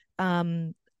like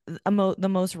um the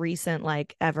most recent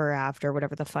like Ever After,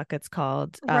 whatever the fuck it's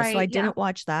called. So I Right. Yeah. didn't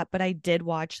watch that, but I did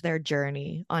watch their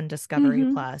journey on Discovery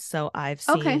Mm-hmm. Plus. So I've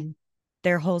Okay. seen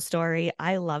their whole story.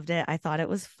 I loved it. I thought it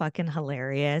was fucking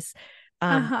hilarious.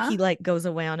 Uh-huh. He like goes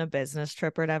away on a business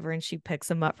trip or whatever, and she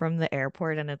picks him up from the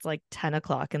airport, and it's like 10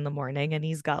 o'clock in the morning, and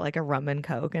he's got like a rum and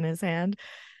coke in his hand.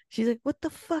 She's like, "What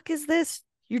the fuck is this?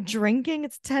 You're drinking?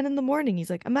 It's 10 in the morning." He's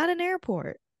like, "I'm at an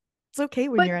airport. It's okay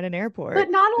when But you're at an but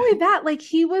airport." not only that, like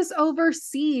he was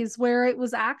overseas where it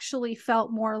was actually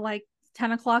felt more like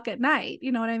 10 o'clock at night.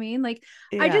 You know what I mean? Like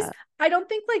I just Yeah. I don't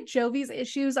think like Jovi's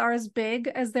issues are as big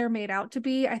as they're made out to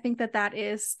be. I think that that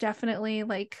is definitely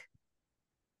like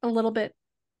a little bit,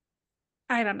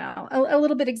 I don't know, a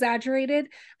little bit exaggerated.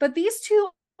 But these two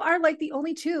are like the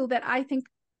only two that I think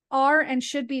are and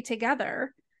should be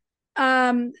together.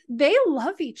 They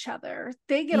love each other,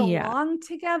 they get Yeah. along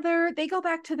together, they go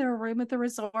back to their room at the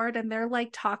resort and they're like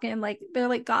talking, like they're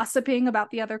like gossiping about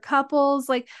the other couples.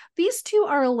 Like these two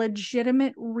are a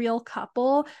legitimate real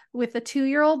couple with a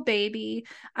 2-year-old baby.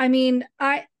 I mean,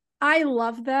 I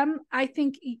love them. I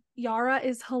think Yara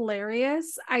is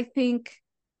hilarious. I think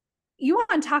you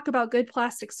want to talk about good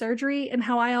plastic surgery and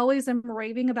how I always am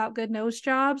raving about good nose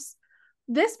jobs.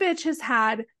 This bitch has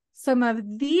had some of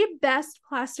the best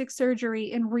plastic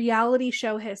surgery in reality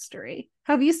show history.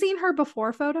 Have you seen her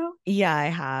before photo? Yeah, I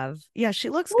have. Yeah,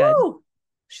 she looks good. Woo!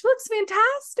 She looks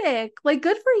fantastic. Like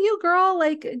good for you, girl.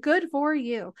 Like good for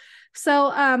you.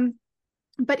 So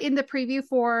but in the preview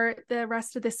for the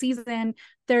rest of the season,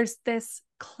 there's this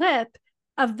clip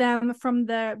of them from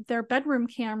their bedroom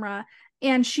camera,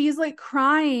 and she's like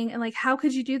crying and like, how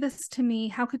could you do this to me?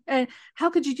 How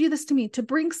could you do this to me, to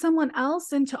bring someone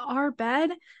else into our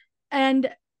bed? And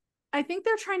I think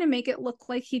they're trying to make it look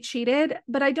like he cheated,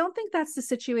 but I don't think that's the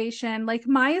situation. Like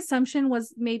my assumption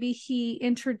was maybe he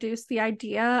introduced the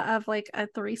idea of like a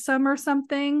threesome or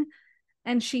something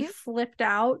and she Hmm? flipped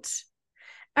out.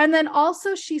 And then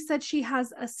also she said she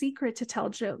has a secret to tell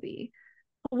Jovi.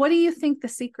 What do you think the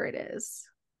secret is?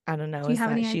 I don't know. Do you Is have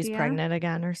that any she's idea? pregnant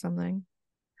again or something?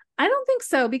 I don't think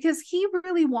so because he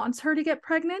really wants her to get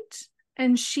pregnant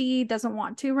and she doesn't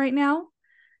want to right now.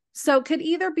 So it could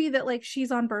either be that like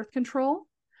she's on birth control,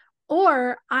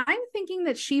 or I'm thinking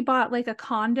that she bought like a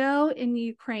condo in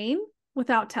Ukraine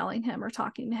without telling him or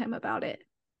talking to him about it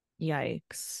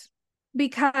Yikes.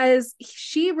 because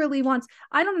she really wants.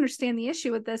 I don't understand the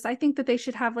issue with this. I think that they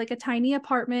should have like a tiny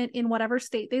apartment in whatever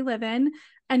state they live in,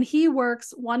 and he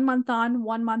works 1 month on,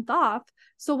 1 month off.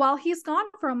 So while he's gone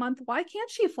for a month, why can't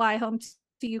she fly home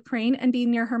to Ukraine and be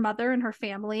near her mother and her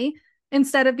family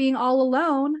instead of being all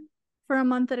alone for a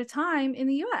month at a time in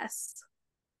the US?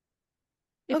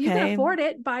 If you can Okay. afford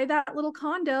it, buy that little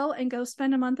condo and go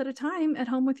spend a month at a time at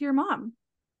home with your mom.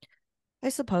 I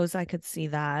suppose I could see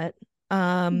that.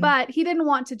 But he didn't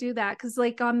want to do that because,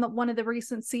 like, on one of the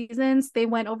recent seasons, they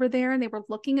went over there and they were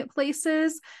looking at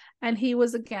places, and he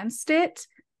was against it.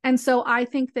 And so I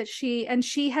think that she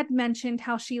had mentioned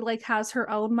how she like has her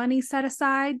own money set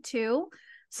aside too.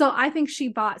 So I think she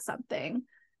bought something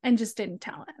and just didn't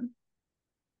tell him.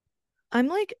 I'm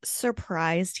like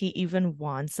surprised he even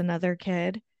wants another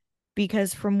kid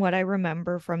because from what I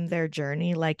remember from their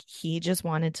journey, like he just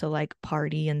wanted to like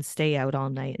party and stay out all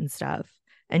night and stuff.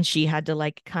 And she had to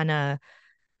like kind of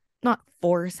not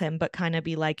force him, but kind of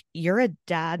be like, "You're a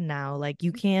dad now. Like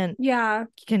you can't Yeah,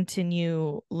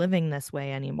 continue living this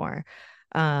way anymore."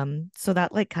 So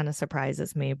that like kind of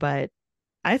surprises me, but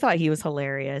I thought he was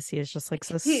hilarious. He is just like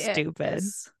so he stupid.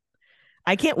 is.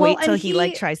 I can't Well, wait and till he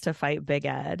like he tries to fight Big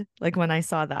Ed. Like when I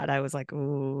saw that, I was like,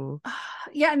 "Ooh."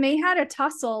 yeah, and they had a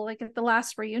tussle like at the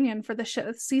last reunion for the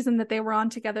show season that they were on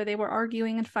together. They were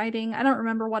arguing and fighting. I don't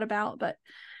remember what about, but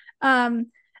um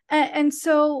and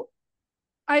so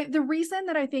the reason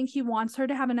that I think he wants her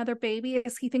to have another baby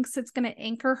is he thinks it's going to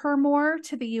anchor her more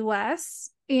to the US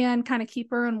and kind of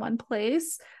keep her in one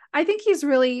place. I think he's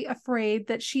really afraid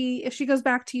that if she goes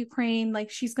back to Ukraine, like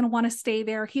she's going to want to stay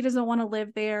there. He doesn't want to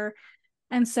live there.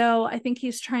 And so I think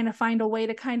he's trying to find a way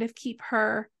to kind of keep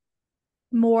her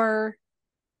more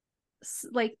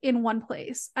like in one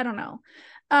place. I don't know.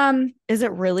 Is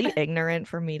it really ignorant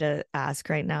for me to ask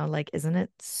right now? Like, isn't it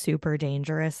super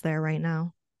dangerous there right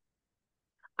now?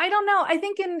 I don't know. I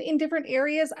think in different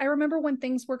areas, I remember when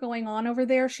things were going on over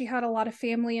there, she had a lot of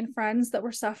family and friends that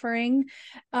were suffering.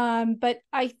 But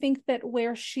I think that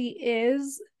where she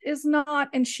is not,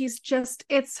 and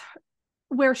it's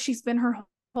where she's been her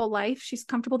whole life. She's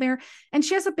comfortable there, and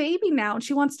she has a baby now, and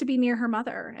she wants to be near her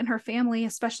mother and her family,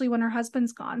 especially when her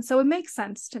husband's gone. So it makes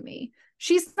sense to me.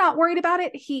 She's not worried about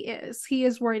it. He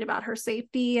is worried about her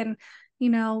safety and,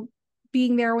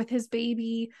 being there with his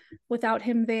baby without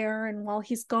him there, and while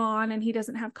he's gone and he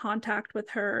doesn't have contact with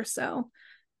her. So,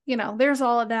 there's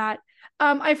all of that.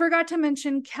 I forgot to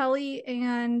mention Kelly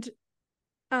and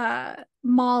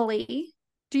Molly.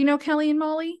 Do you know Kelly and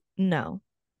Molly? No.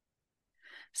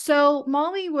 So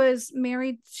Molly was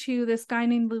married to this guy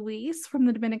named Luis from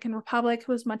the Dominican Republic,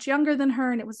 who was much younger than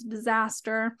her, and it was a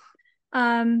disaster.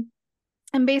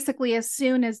 And basically, as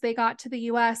soon as they got to the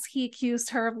US, he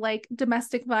accused her of like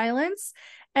domestic violence.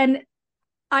 And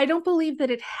I don't believe that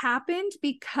it happened,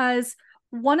 because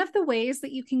one of the ways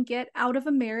that you can get out of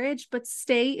a marriage but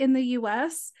stay in the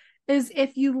US is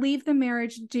if you leave the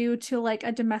marriage due to like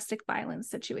a domestic violence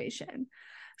situation.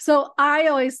 So I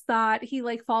always thought he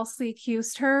like falsely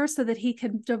accused her so that he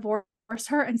could divorce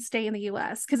her and stay in the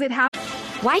US, because it happened.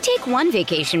 Why take one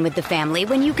vacation with the family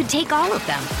when you could take all of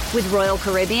them? With Royal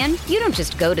Caribbean, you don't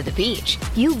just go to the beach.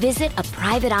 You visit a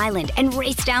private island and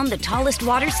race down the tallest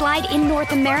water slide in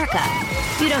North America.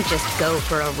 You don't just go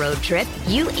for a road trip.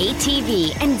 You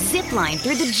ATV and zip line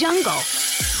through the jungle.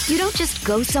 You don't just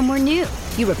go somewhere new.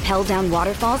 You rappel down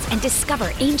waterfalls and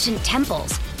discover ancient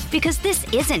temples. Because this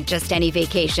isn't just any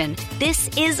vacation. This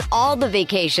is all the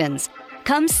vacations.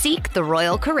 Come seek the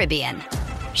Royal Caribbean.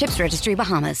 Ships Registry,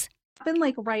 Bahamas. Happened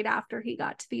like right after he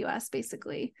got to the US,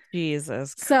 basically.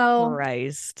 Jesus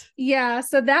Christ. Yeah,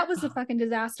 so that was a fucking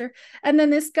disaster. And then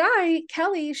this guy,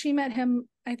 Kelly, she met him,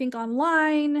 I think,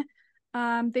 online.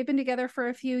 They've been together for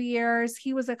a few years.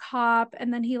 He was a cop,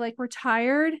 and then he like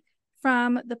retired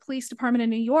from the police department in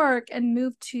New York and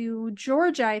moved to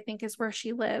Georgia, I think is where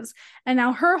she lives. And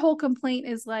now her whole complaint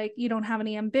is like, you don't have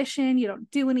any ambition, you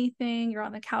don't do anything, you're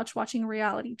on the couch watching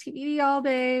reality TV all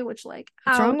day, which like,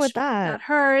 what's ouch, wrong with that? That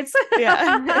hurts.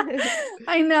 Yeah.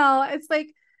 I know. It's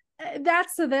like,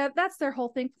 that's their whole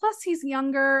thing. Plus he's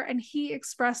younger, and he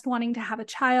expressed wanting to have a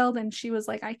child, and she was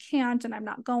like, I can't, and I'm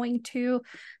not going to.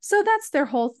 So that's their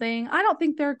whole thing. I don't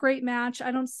think they're a great match. I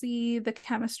don't see the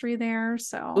chemistry there.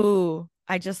 So ooh,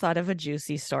 I just thought of a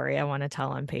juicy story I want to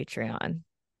tell on Patreon.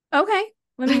 Okay,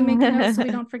 let me make a note so we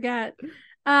don't forget.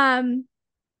 And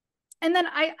then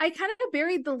I kind of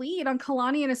buried the lead on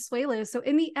Kalani and Asuelu. So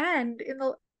in the end, in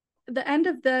the end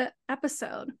of the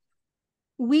episode,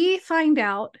 we find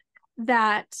out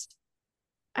that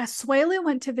Asuelu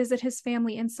went to visit his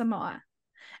family in Samoa.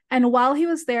 And while he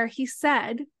was there, he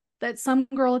said that some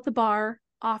girl at the bar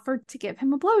offered to give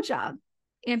him a blowjob,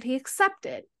 and he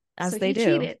accepted. As so they he do.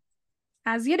 Cheated,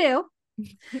 as you do.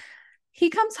 He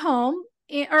comes home,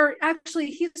 or actually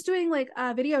he's doing like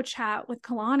a video chat with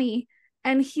Kalani,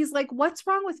 and he's like, what's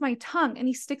wrong with my tongue? And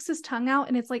he sticks his tongue out,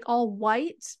 and it's like all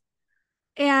white.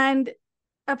 And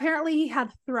apparently he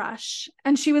had thrush,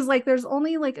 and she was like, there's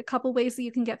only like a couple ways that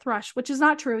you can get thrush, which is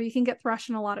not true. You can get thrush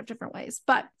in a lot of different ways,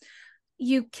 but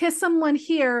you kiss someone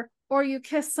here or you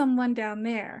kiss someone down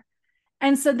there.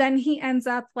 And so then he ends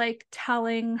up like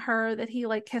telling her that he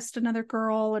like kissed another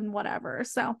girl and whatever.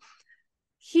 So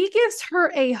he gives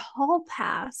her a hall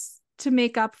pass to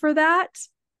make up for that.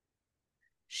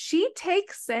 She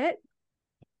takes it.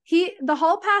 The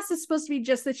hall pass is supposed to be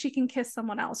just that she can kiss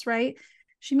someone else, right?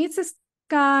 She meets this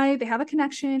guy, they have a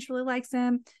connection, she really likes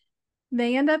him,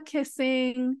 they end up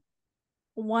kissing,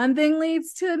 one thing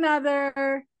leads to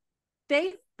another,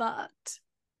 they fucked.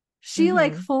 She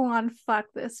like full on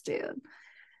fucked this dude.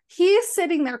 He's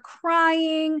sitting there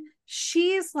crying,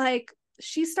 she's like,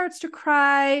 she starts to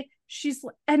cry,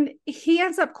 and he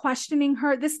ends up questioning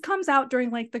her. This comes out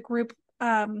during like the group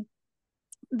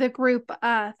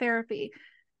therapy.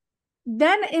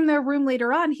 Then in their room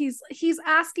later on, he's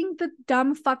asking the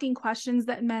dumb fucking questions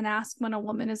that men ask when a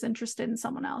woman is interested in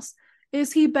someone else.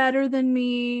 Is he better than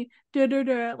me?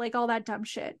 Like all that dumb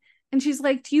shit. And she's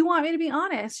like, do you want me to be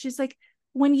honest? She's like,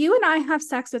 when you and I have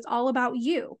sex, it's all about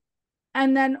you.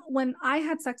 And then when I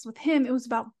had sex with him, it was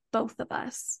about both of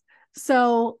us.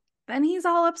 So then he's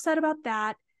all upset about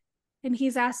that. And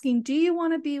he's asking, do you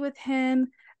want to be with him?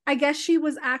 I guess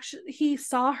he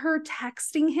saw her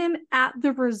texting him at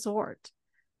the resort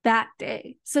that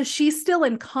day. So she's still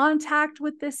in contact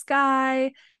with this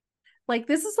guy. Like,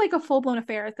 this is like a full-blown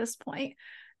affair at this point.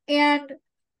 And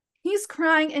he's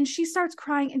crying and she starts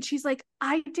crying and she's like,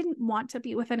 I didn't want to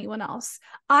be with anyone else.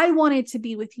 I wanted to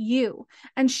be with you.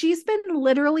 And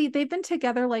they've been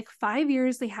together like 5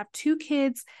 years. They have 2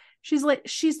 kids. She's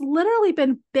literally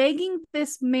been begging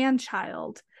this man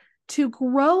child to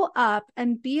grow up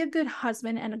and be a good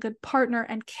husband and a good partner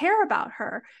and care about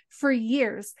her for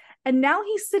years. And now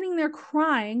he's sitting there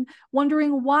crying,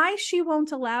 wondering why she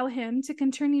won't allow him to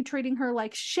continue treating her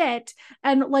like shit.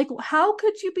 And like, how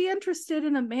could you be interested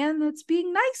in a man that's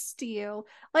being nice to you?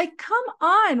 Like, come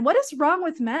on, what is wrong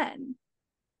with men?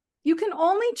 You can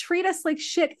only treat us like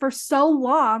shit for so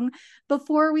long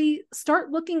before we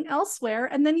start looking elsewhere.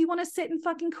 And then you want to sit and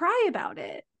fucking cry about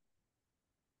it.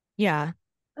 Yeah.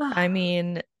 Ugh. I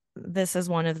mean, this is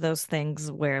one of those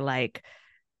things where, like,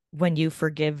 when you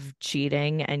forgive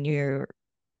cheating and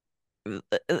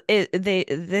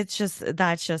that's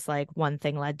just like one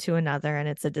thing led to another and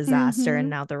it's a disaster, and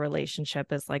now the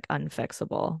relationship is like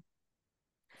unfixable.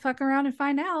 Fuck around and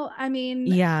find out. I mean,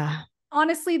 Yeah.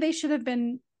 honestly, they should have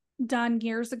been done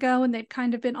years ago, and they've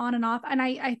kind of been on and off. And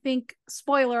I think,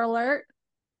 spoiler alert,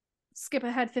 skip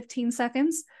ahead 15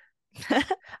 seconds.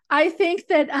 I think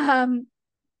that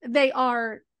they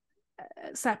are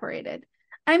separated.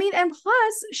 I mean, and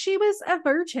plus, she was a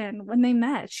virgin when they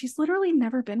met. She's literally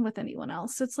never been with anyone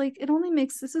else. So it's like,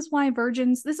 this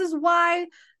is why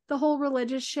the whole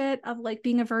religious shit of like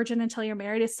being a virgin until you're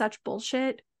married is such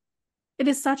bullshit. It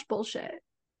is such bullshit.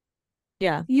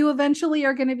 Yeah. You eventually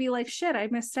are going to be like, shit, I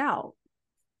missed out,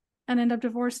 and end up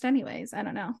divorced anyways. I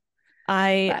don't know.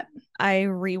 I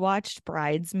rewatched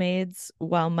Bridesmaids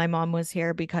while my mom was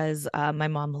here because my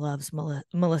mom loves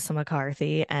Melissa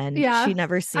McCarthy, and she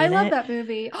never seen it. I love that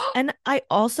movie. And I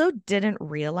also didn't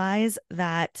realize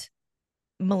that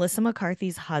Melissa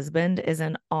McCarthy's husband is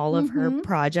in all of her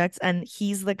projects, and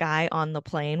he's the guy on the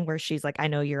plane where she's like, I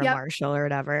know you're a marshal or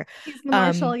whatever. He's the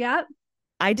marshal, yeah.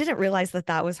 I didn't realize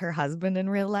that was her husband in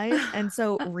real life. And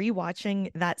so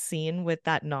rewatching that scene with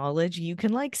that knowledge, you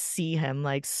can like see him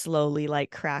like slowly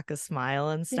like crack a smile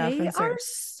and stuff. They are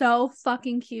so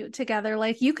fucking cute together.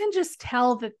 Like, you can just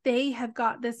tell that they have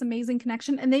got this amazing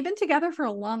connection, and they've been together for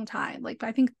a long time. Like,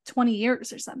 I think 20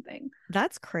 years or something.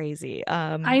 That's crazy.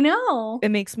 I know. It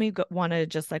makes me want to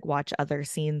just like watch other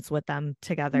scenes with them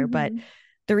together. But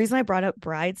the reason I brought up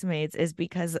Bridesmaids is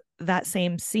because that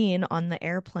same scene on the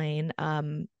airplane,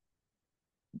 Kimmy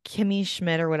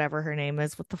Schmidt or whatever her name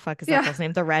is, what the fuck is that girl's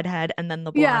name? The redhead, and then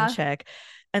the blonde chick,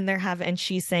 and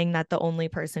she's saying that the only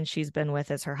person she's been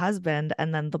with is her husband,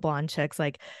 and then the blonde chick's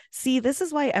like, see, this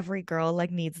is why every girl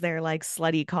like needs their like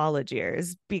slutty college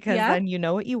years, because then you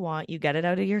know what you want, you get it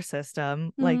out of your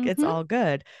system, like it's all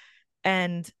good.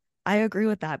 And I agree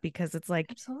with that, because it's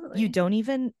like, you don't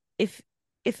even, if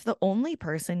the only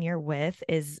person you're with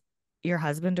is your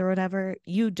husband or whatever,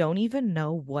 you don't even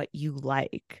know what you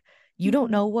like. You don't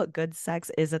know what good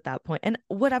sex is at that point. And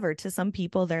whatever, to some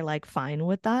people, they're like fine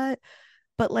with that.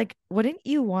 But like, wouldn't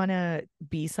you want to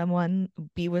be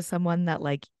with someone that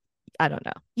like, I don't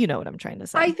know. You know what I'm trying to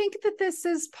say. I think that this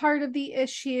is part of the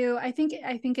issue. I think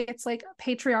it's like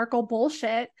patriarchal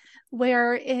bullshit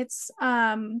where it's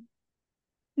men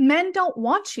don't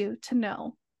want you to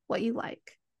know what you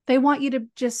like. They want you to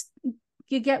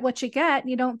you get what you get and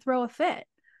you don't throw a fit.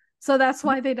 So that's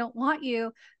why they don't want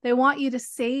you. They want you to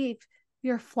save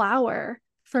your flower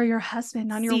for your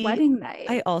husband on your wedding night.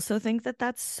 I also think that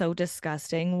that's so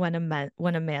disgusting when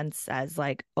a man says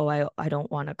like, oh, I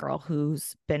don't want a girl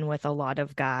who's been with a lot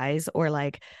of guys, or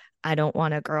like, I don't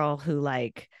want a girl who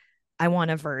like, I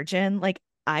want a virgin. Like,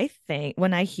 I think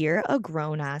when I hear a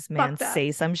grown ass man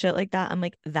say some shit like that, I'm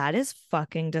like, that is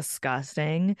fucking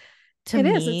disgusting. To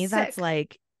me, that's sick.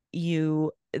 Like,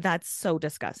 that's so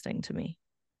disgusting to me.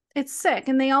 It's sick.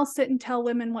 And they all sit and tell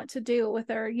women what to do with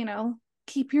their,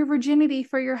 keep your virginity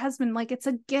for your husband. Like, it's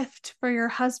a gift for your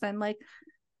husband. Like,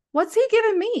 what's he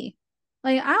giving me?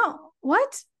 Like,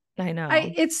 what? I know.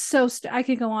 It's so, I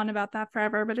could go on about that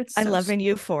forever, but I love in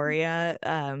Euphoria,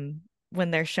 when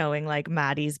they're showing like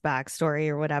Maddie's backstory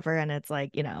or whatever. And it's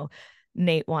like,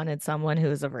 Nate wanted someone who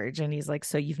was a virgin. He's like,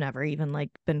 so you've never even like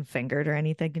been fingered or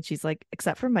anything? And she's like,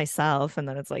 except for myself. And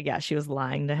then it's like, yeah, she was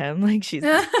lying to him. Like she's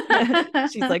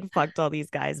like fucked all these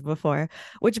guys before,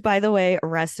 which by the way,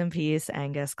 rest in peace,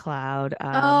 Angus Cloud.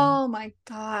 Oh my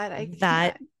God.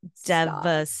 That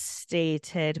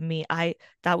devastated me.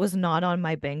 That was not on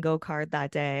my bingo card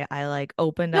that day. I like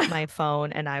opened up my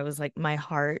phone and I was like, my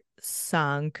heart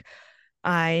sunk.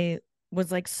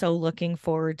 was like so looking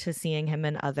forward to seeing him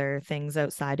in other things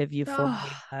outside of Oh,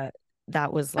 Euphoria.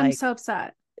 That was I'm like so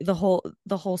upset. the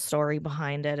whole story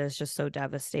behind it is just so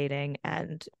devastating.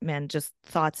 And man, just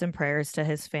thoughts and prayers to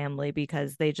his family,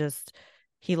 because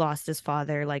he lost his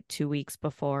father like 2 weeks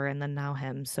before, and then now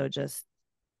him. So just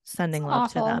It's sending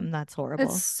love to awful. them. That's It's horrible.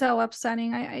 so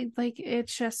upsetting. I like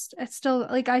it's still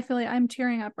like I feel like I'm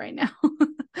tearing up right now.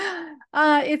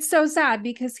 It's so sad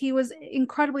because he was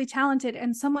incredibly talented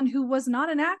and someone who was not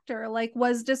an actor, like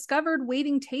was discovered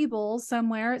waiting tables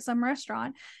somewhere at some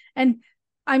restaurant. And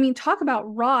I mean, talk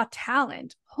about raw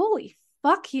talent. Holy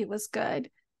fuck, he was good.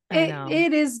 I know.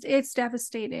 It's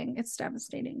devastating. It's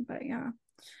devastating, but yeah.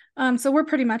 So we're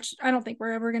pretty much I don't think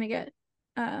we're ever gonna get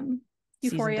Season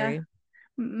Euphoria.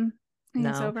 3. Mm-mm. I think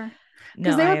it's No, over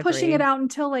because no, they I were pushing it agree. out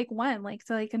until like when, like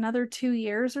to like another 2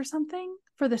 years or something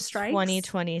for the strikes.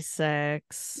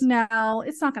 2026. No,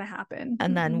 it's not going to happen.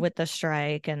 And then Mm-mm. with the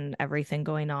strike and everything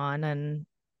going on, and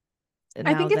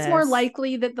I now think it's more this.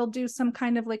 likely that they'll do some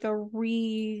kind of like a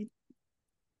redo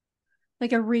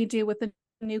with a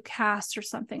new cast or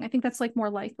something. I think that's like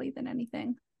more likely than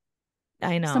anything.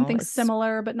 I know Something it's,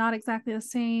 similar, but not exactly the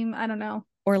same. I don't know.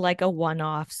 or like a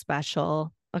one-off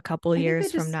special a couple I think they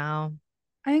years from just, now.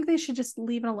 I think they should just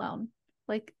leave it alone.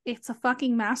 Like it's a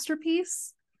fucking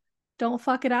masterpiece. Don't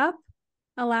fuck it up.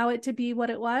 Allow it to be what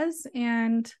it was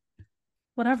and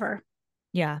whatever.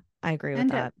 Yeah, I agree with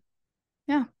End it. that.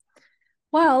 Yeah.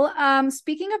 Well,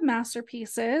 speaking of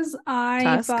masterpieces, I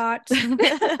Tusk. bought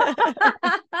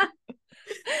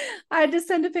I had to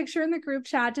send a picture in the group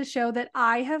chat to show that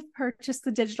I have purchased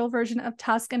the digital version of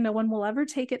Tusk and no one will ever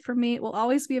take it from me. It will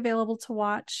always be available to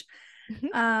watch.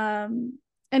 Um,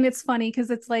 and it's funny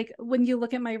because it's like when you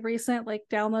look at my recent like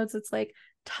downloads, it's like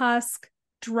Tusk,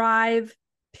 Drive,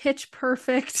 Pitch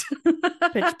Perfect.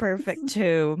 Pitch Perfect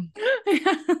 2.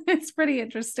 It's pretty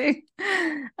interesting.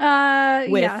 with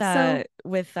Yeah,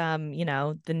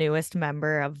 so the newest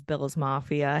member of Bill's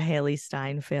Mafia, Haley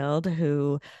Steinfeld,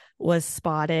 who was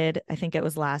spotted, I think it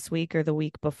was last week or the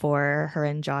week before. Her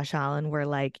and Josh Allen were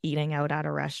like eating out at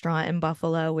a restaurant in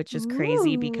Buffalo, which is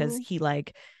crazy because ooh, he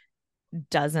like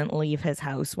doesn't leave his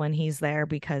house when he's there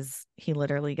because he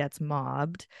literally gets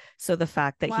mobbed. So the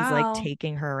fact that he's like wow.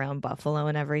 taking her around Buffalo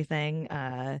and everything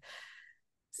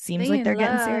seems They like in they're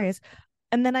getting love. serious.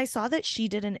 And then I saw that she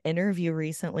did an interview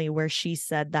recently where she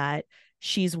said that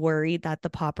she's worried that the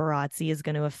paparazzi is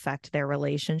going to affect their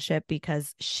relationship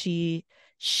because she's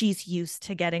used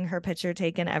to getting her picture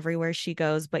taken everywhere she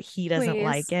goes, but he doesn't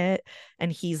like Please. it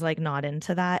and he's like not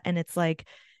into that. And it's like,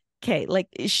 okay, like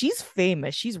she's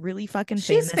famous. She's really fucking She's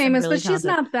famous and famous, really but talented.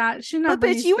 she's not But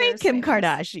bitch, Britney you ain't Spears Kim famous.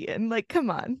 Kardashian. Like, come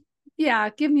on. Yeah,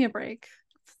 give me a break,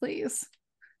 please.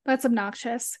 That's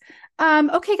obnoxious.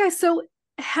 Okay, guys, so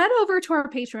head over to our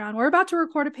Patreon. We're about to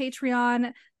record a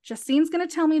Patreon. Justine's gonna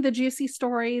tell me the juicy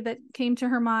story that came to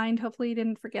her mind. Hopefully you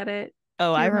didn't forget it.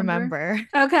 Oh, Do I you remember? remember.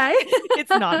 Okay. It's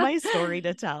not my story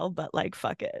to tell, but like,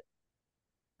 fuck it.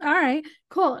 All right,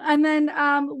 cool. And then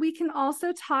we can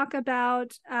also talk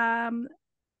about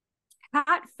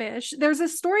catfish. There's a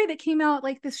story that came out,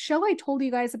 like this show I told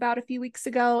you guys about a few weeks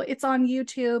ago. It's on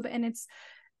YouTube and it's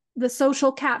The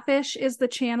Social Catfish is the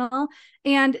channel.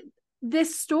 And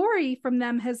this story from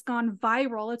them has gone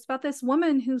viral. It's about this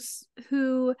woman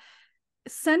who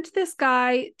sent this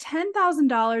guy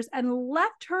 $10,000 and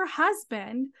left her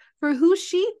husband for who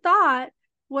she thought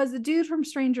was the dude from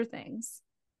Stranger Things,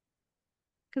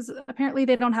 because apparently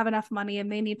they don't have enough money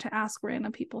and they need to ask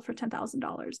random people for $10,000.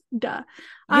 Duh. Yeah,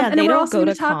 And then they we're don't also go going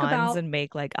to to talk cons about, and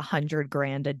make like 100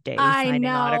 grand a day I signing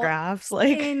know, autographs.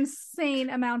 Like, insane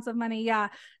amounts of money. Yeah.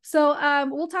 So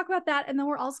we'll talk about that. And then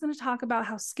we're also going to talk about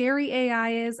how scary AI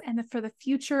is and for the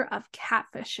future of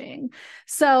catfishing.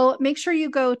 So make sure you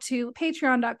go to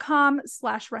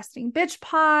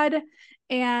patreon.com/restingbitchpod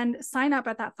and sign up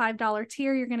at that $5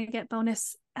 tier. You're going to get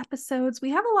bonus episodes. We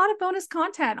have a lot of bonus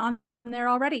content on there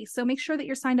already. So make sure that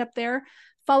you're signed up there.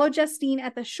 Follow Justine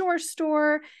at the Shore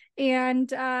Store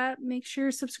and make sure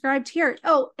you're subscribed here.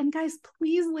 Oh, and guys,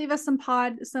 please leave us some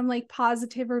like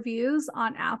positive reviews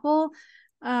on Apple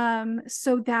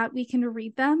so that we can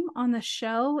read them on the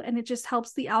show, and it just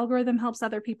helps the algorithm, helps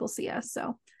other people see us.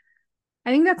 So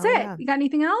I think that's oh it. yeah. You got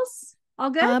anything else? All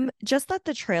good? Just that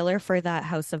the trailer for that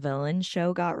House of Villains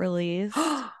show got released.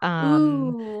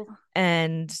 Ooh.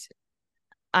 And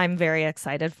I'm very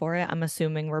excited for it. I'm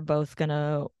assuming we're both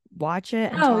gonna watch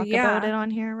it and Oh talk about yeah. it on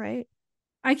here, right?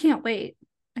 I can't wait.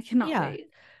 I cannot Yeah. wait.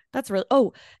 That's really.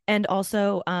 Oh, and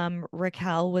also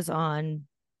Raquel was on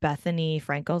Bethany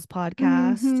Frankel's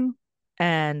podcast, Mm-hmm.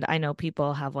 and I know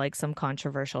people have like some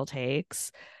controversial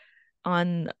takes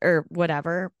on or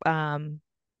whatever.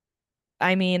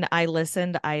 I mean, I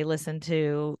listened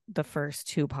to the first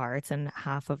two parts and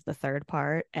half of the third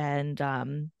part. And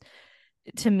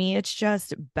to me, it's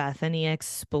just Bethany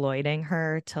exploiting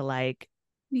her to like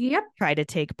Yep. try to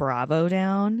take Bravo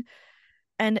down.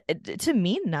 And to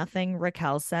me, nothing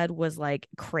Raquel said was like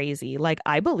crazy. Like,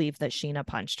 I believe that Sheena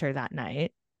punched her that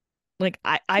night. Like,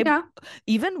 I Yeah.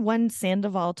 even when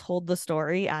Sandoval told the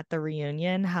story at the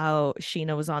reunion, how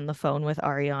Sheena was on the phone with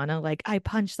Ariana, like, I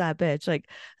punched that bitch. Like,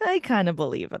 I kind of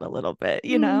believe it a little bit,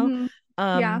 you know?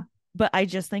 Mm-hmm. Yeah. But I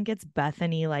just think it's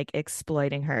Bethany like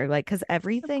exploiting her. Like, because Of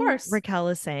everything course. Raquel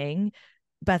is saying,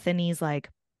 Bethany's like,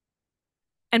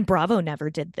 and Bravo never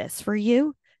did this for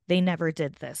you. They never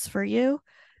did this for you.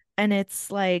 And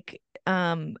it's like, I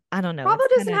don't know. Bravo It's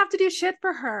kind doesn't of, have to do shit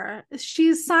for her. She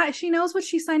knows what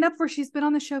she signed up for. She's been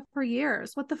on the show for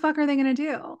years. What the fuck are they gonna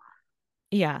do?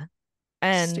 yeah.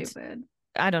 And Stupid.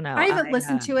 I don't know. I haven't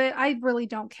listened to it. I really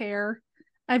don't care.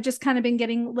 I've just kind of been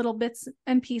getting little bits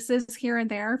and pieces here and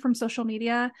there from social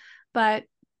media, but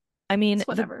I mean, it's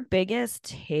the whatever. biggest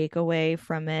takeaway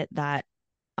from it that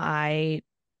I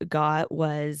got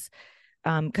was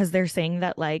because they're saying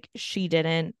that like she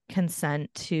didn't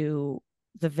consent to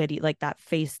the video, like that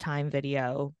FaceTime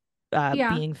video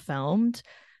Yeah, being filmed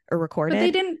or but they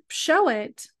recorded. didn't show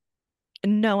it.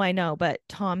 No, I know, but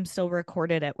Tom still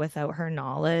recorded it without her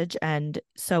knowledge. And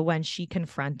so when she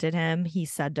confronted him, he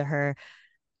said to her,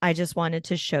 I just wanted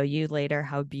to show you later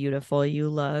how beautiful you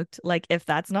looked. Like, if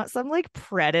that's not some like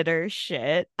predator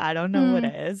shit, I don't know what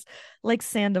Mm, is. Like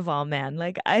Sandoval, man.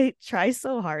 Like, I try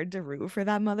so hard to root for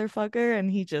that motherfucker, and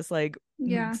he just like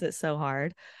yeah. makes it so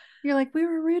hard. You're like, we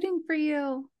were rooting for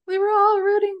you. We were all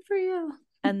rooting for you.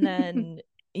 And then,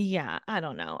 yeah, I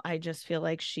don't know. I just feel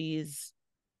like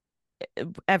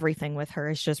everything with her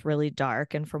is just really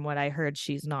dark. And from what I heard,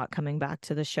 she's not coming back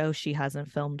to the show. She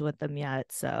hasn't filmed with them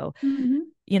yet. So,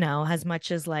 Mm-hmm. as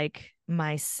much as like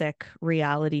my sick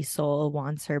reality soul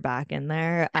wants her back in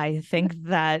there, I think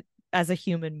that as a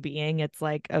human being, it's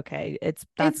like, okay, that's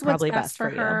It's what's probably best best for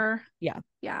for you. her. Yeah.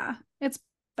 Yeah, it's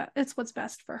what's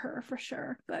best for her for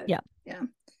sure. But Yeah. yeah.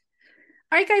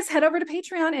 All right, guys, head over to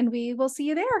Patreon and we will see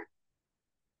you there.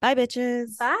 Bye,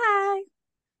 bitches. Bye.